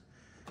corners,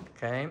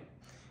 okay?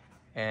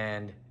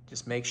 And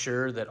just make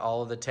sure that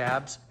all of the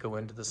tabs go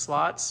into the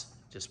slots.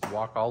 Just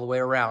walk all the way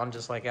around,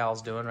 just like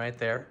Al's doing right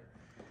there.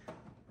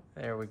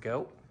 There we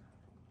go.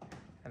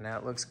 And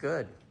that looks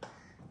good.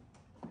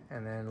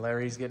 And then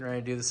Larry's getting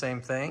ready to do the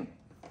same thing.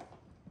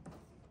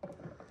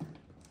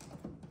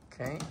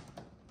 Okay.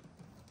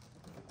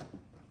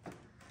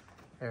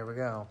 There we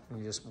go. And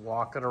you just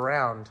walk it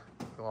around.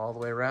 Go all the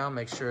way around.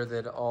 Make sure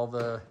that all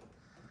the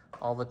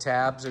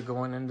tabs are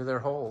going into their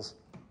holes.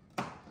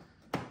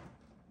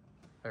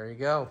 There you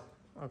go.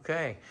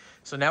 Okay.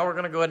 So now we're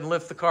going to go ahead and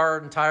lift the car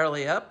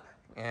entirely up.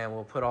 And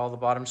we'll put all the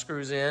bottom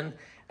screws in,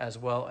 as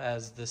well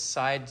as the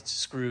side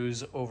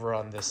screws over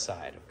on this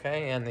side,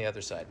 okay? And the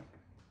other side.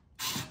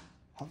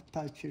 How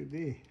tight should it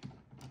be?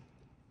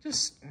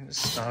 Just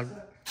snug.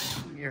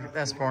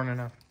 That's far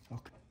enough.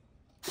 Okay.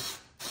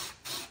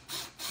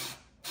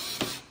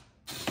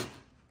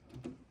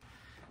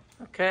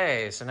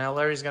 Okay, so now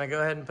Larry's gonna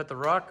go ahead and put the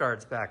rock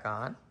guards back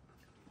on.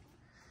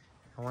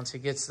 And once he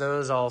gets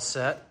those all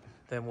set,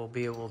 then we'll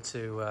be able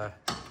to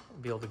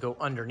go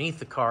underneath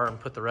the car and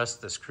put the rest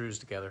of the screws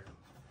together.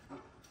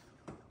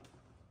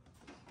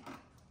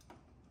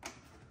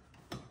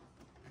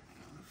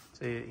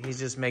 So he's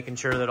just making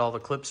sure that all the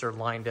clips are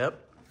lined up,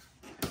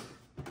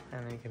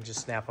 and then you can just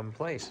snap them in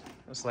place,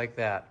 just like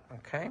that,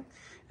 okay?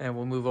 And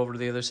we'll move over to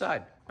the other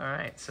side. All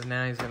right, so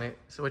now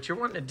so what you're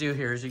wanting to do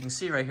here is, you can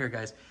see right here,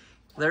 guys,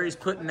 Larry's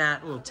putting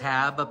that little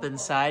tab up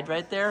inside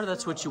right there.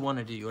 That's what you want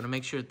to do. You want to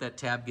make sure that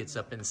tab gets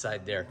up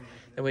inside there.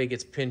 That way it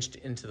gets pinched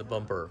into the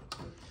bumper.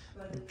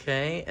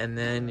 Okay, and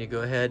then you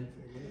go ahead.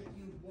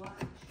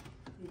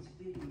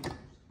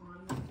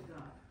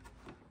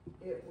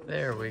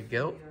 There we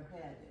go.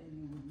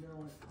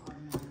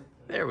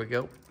 There we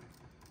go.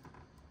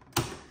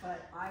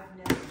 But I've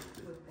never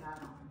put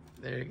that on.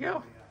 There you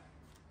go.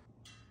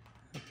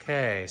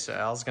 Okay, so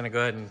Al's going to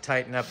go ahead and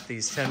tighten up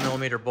these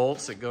 10mm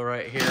bolts that go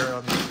right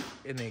here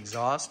in the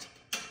exhaust.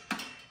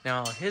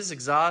 Now, his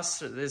exhaust,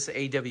 this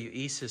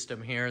AWE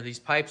system here, these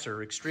pipes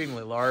are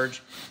extremely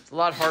large. It's a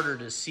lot harder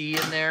to see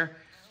in there.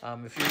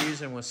 If you're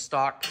using with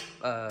stock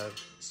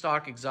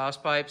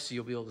exhaust pipes,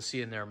 you'll be able to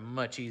see in there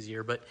much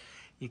easier. But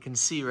you can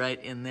see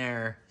right in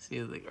there,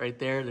 see right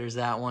there, there's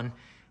that one,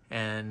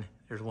 and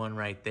there's one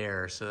right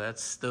there. So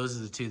those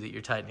are the two that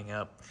you're tightening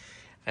up.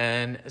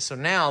 And so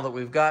now that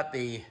we've got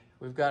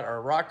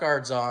our rock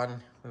guards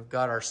on, we've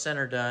got our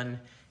center done,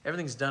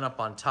 everything's done up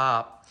on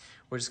top,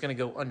 we're just gonna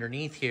go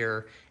underneath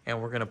here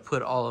and we're gonna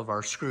put all of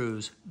our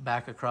screws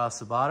back across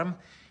the bottom.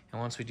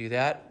 And once we do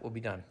that, we'll be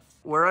done.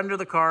 We're under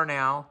the car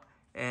now,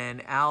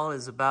 and Al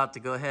is about to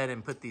go ahead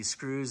and put these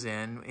screws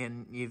in,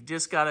 and you've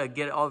just gotta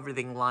get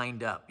everything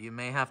lined up. You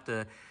may have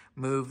to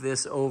move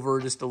this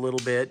over just a little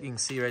bit. You can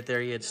see right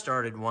there, you had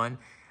started one,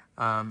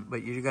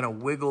 but you're gonna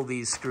wiggle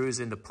these screws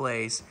into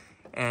place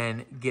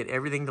and get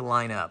everything to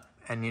line up.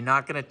 And you're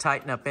not gonna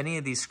tighten up any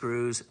of these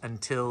screws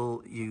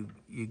until you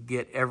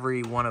get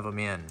every one of them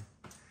in.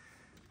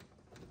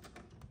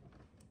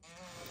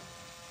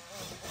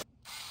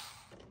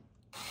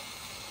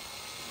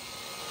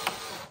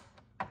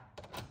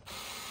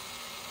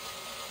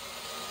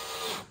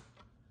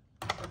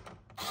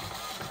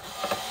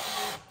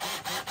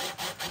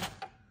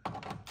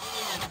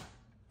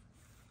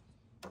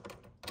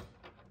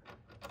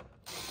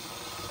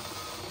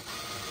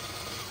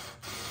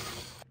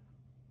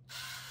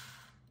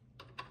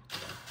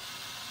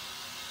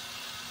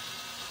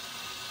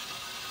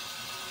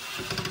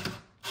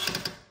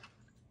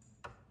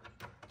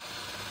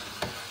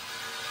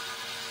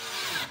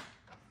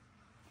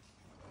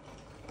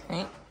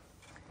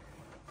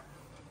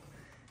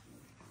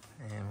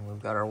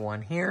 got our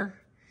one here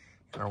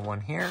and our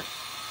one here.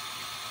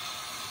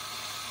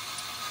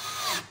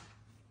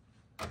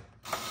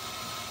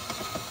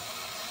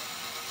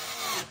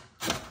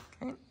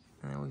 Okay, and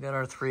then we got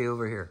our 3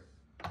 over here.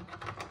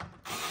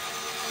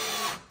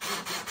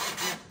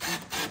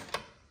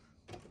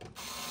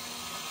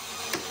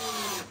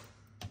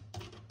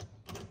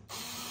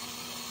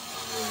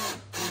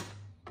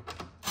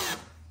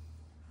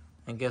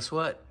 And guess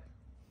what?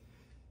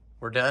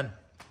 We're done.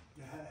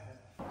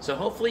 So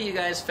hopefully you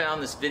guys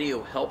found this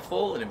video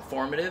helpful and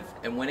informative,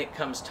 and when it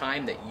comes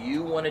time that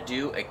you want to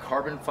do a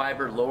carbon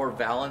fiber lower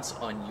valance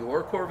on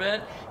your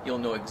Corvette, you'll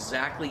know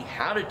exactly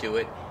how to do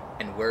it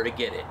and where to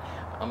get it.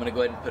 I'm going to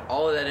go ahead and put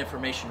all of that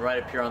information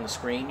right up here on the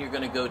screen. You're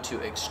going to go to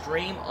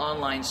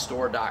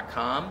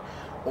extremeonlinestore.com,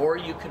 or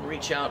you can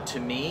reach out to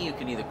me. You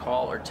can either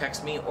call or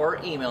text me or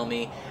email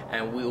me,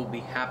 and we will be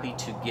happy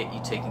to get you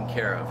taken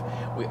care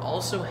of. We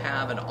also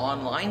have an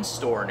online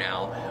store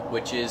now,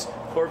 which is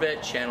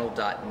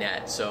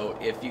CorvetteChannel.net. So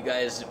if you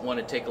guys want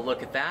to take a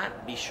look at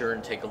that, be sure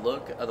and take a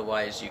look.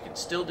 Otherwise, you can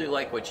still do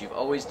like what you've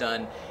always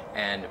done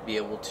and be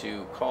able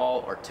to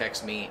call or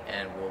text me,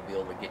 and we'll be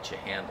able to get you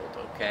handled,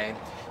 okay?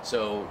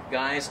 So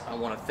guys, I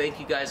want to thank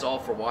you guys all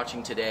for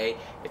watching today.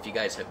 If you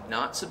guys have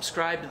not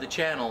subscribed to the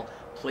channel,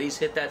 please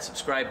hit that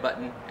subscribe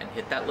button and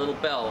hit that little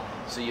bell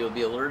so you'll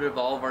be alerted of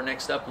all of our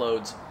next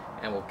uploads,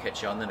 and we'll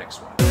catch you on the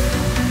next one.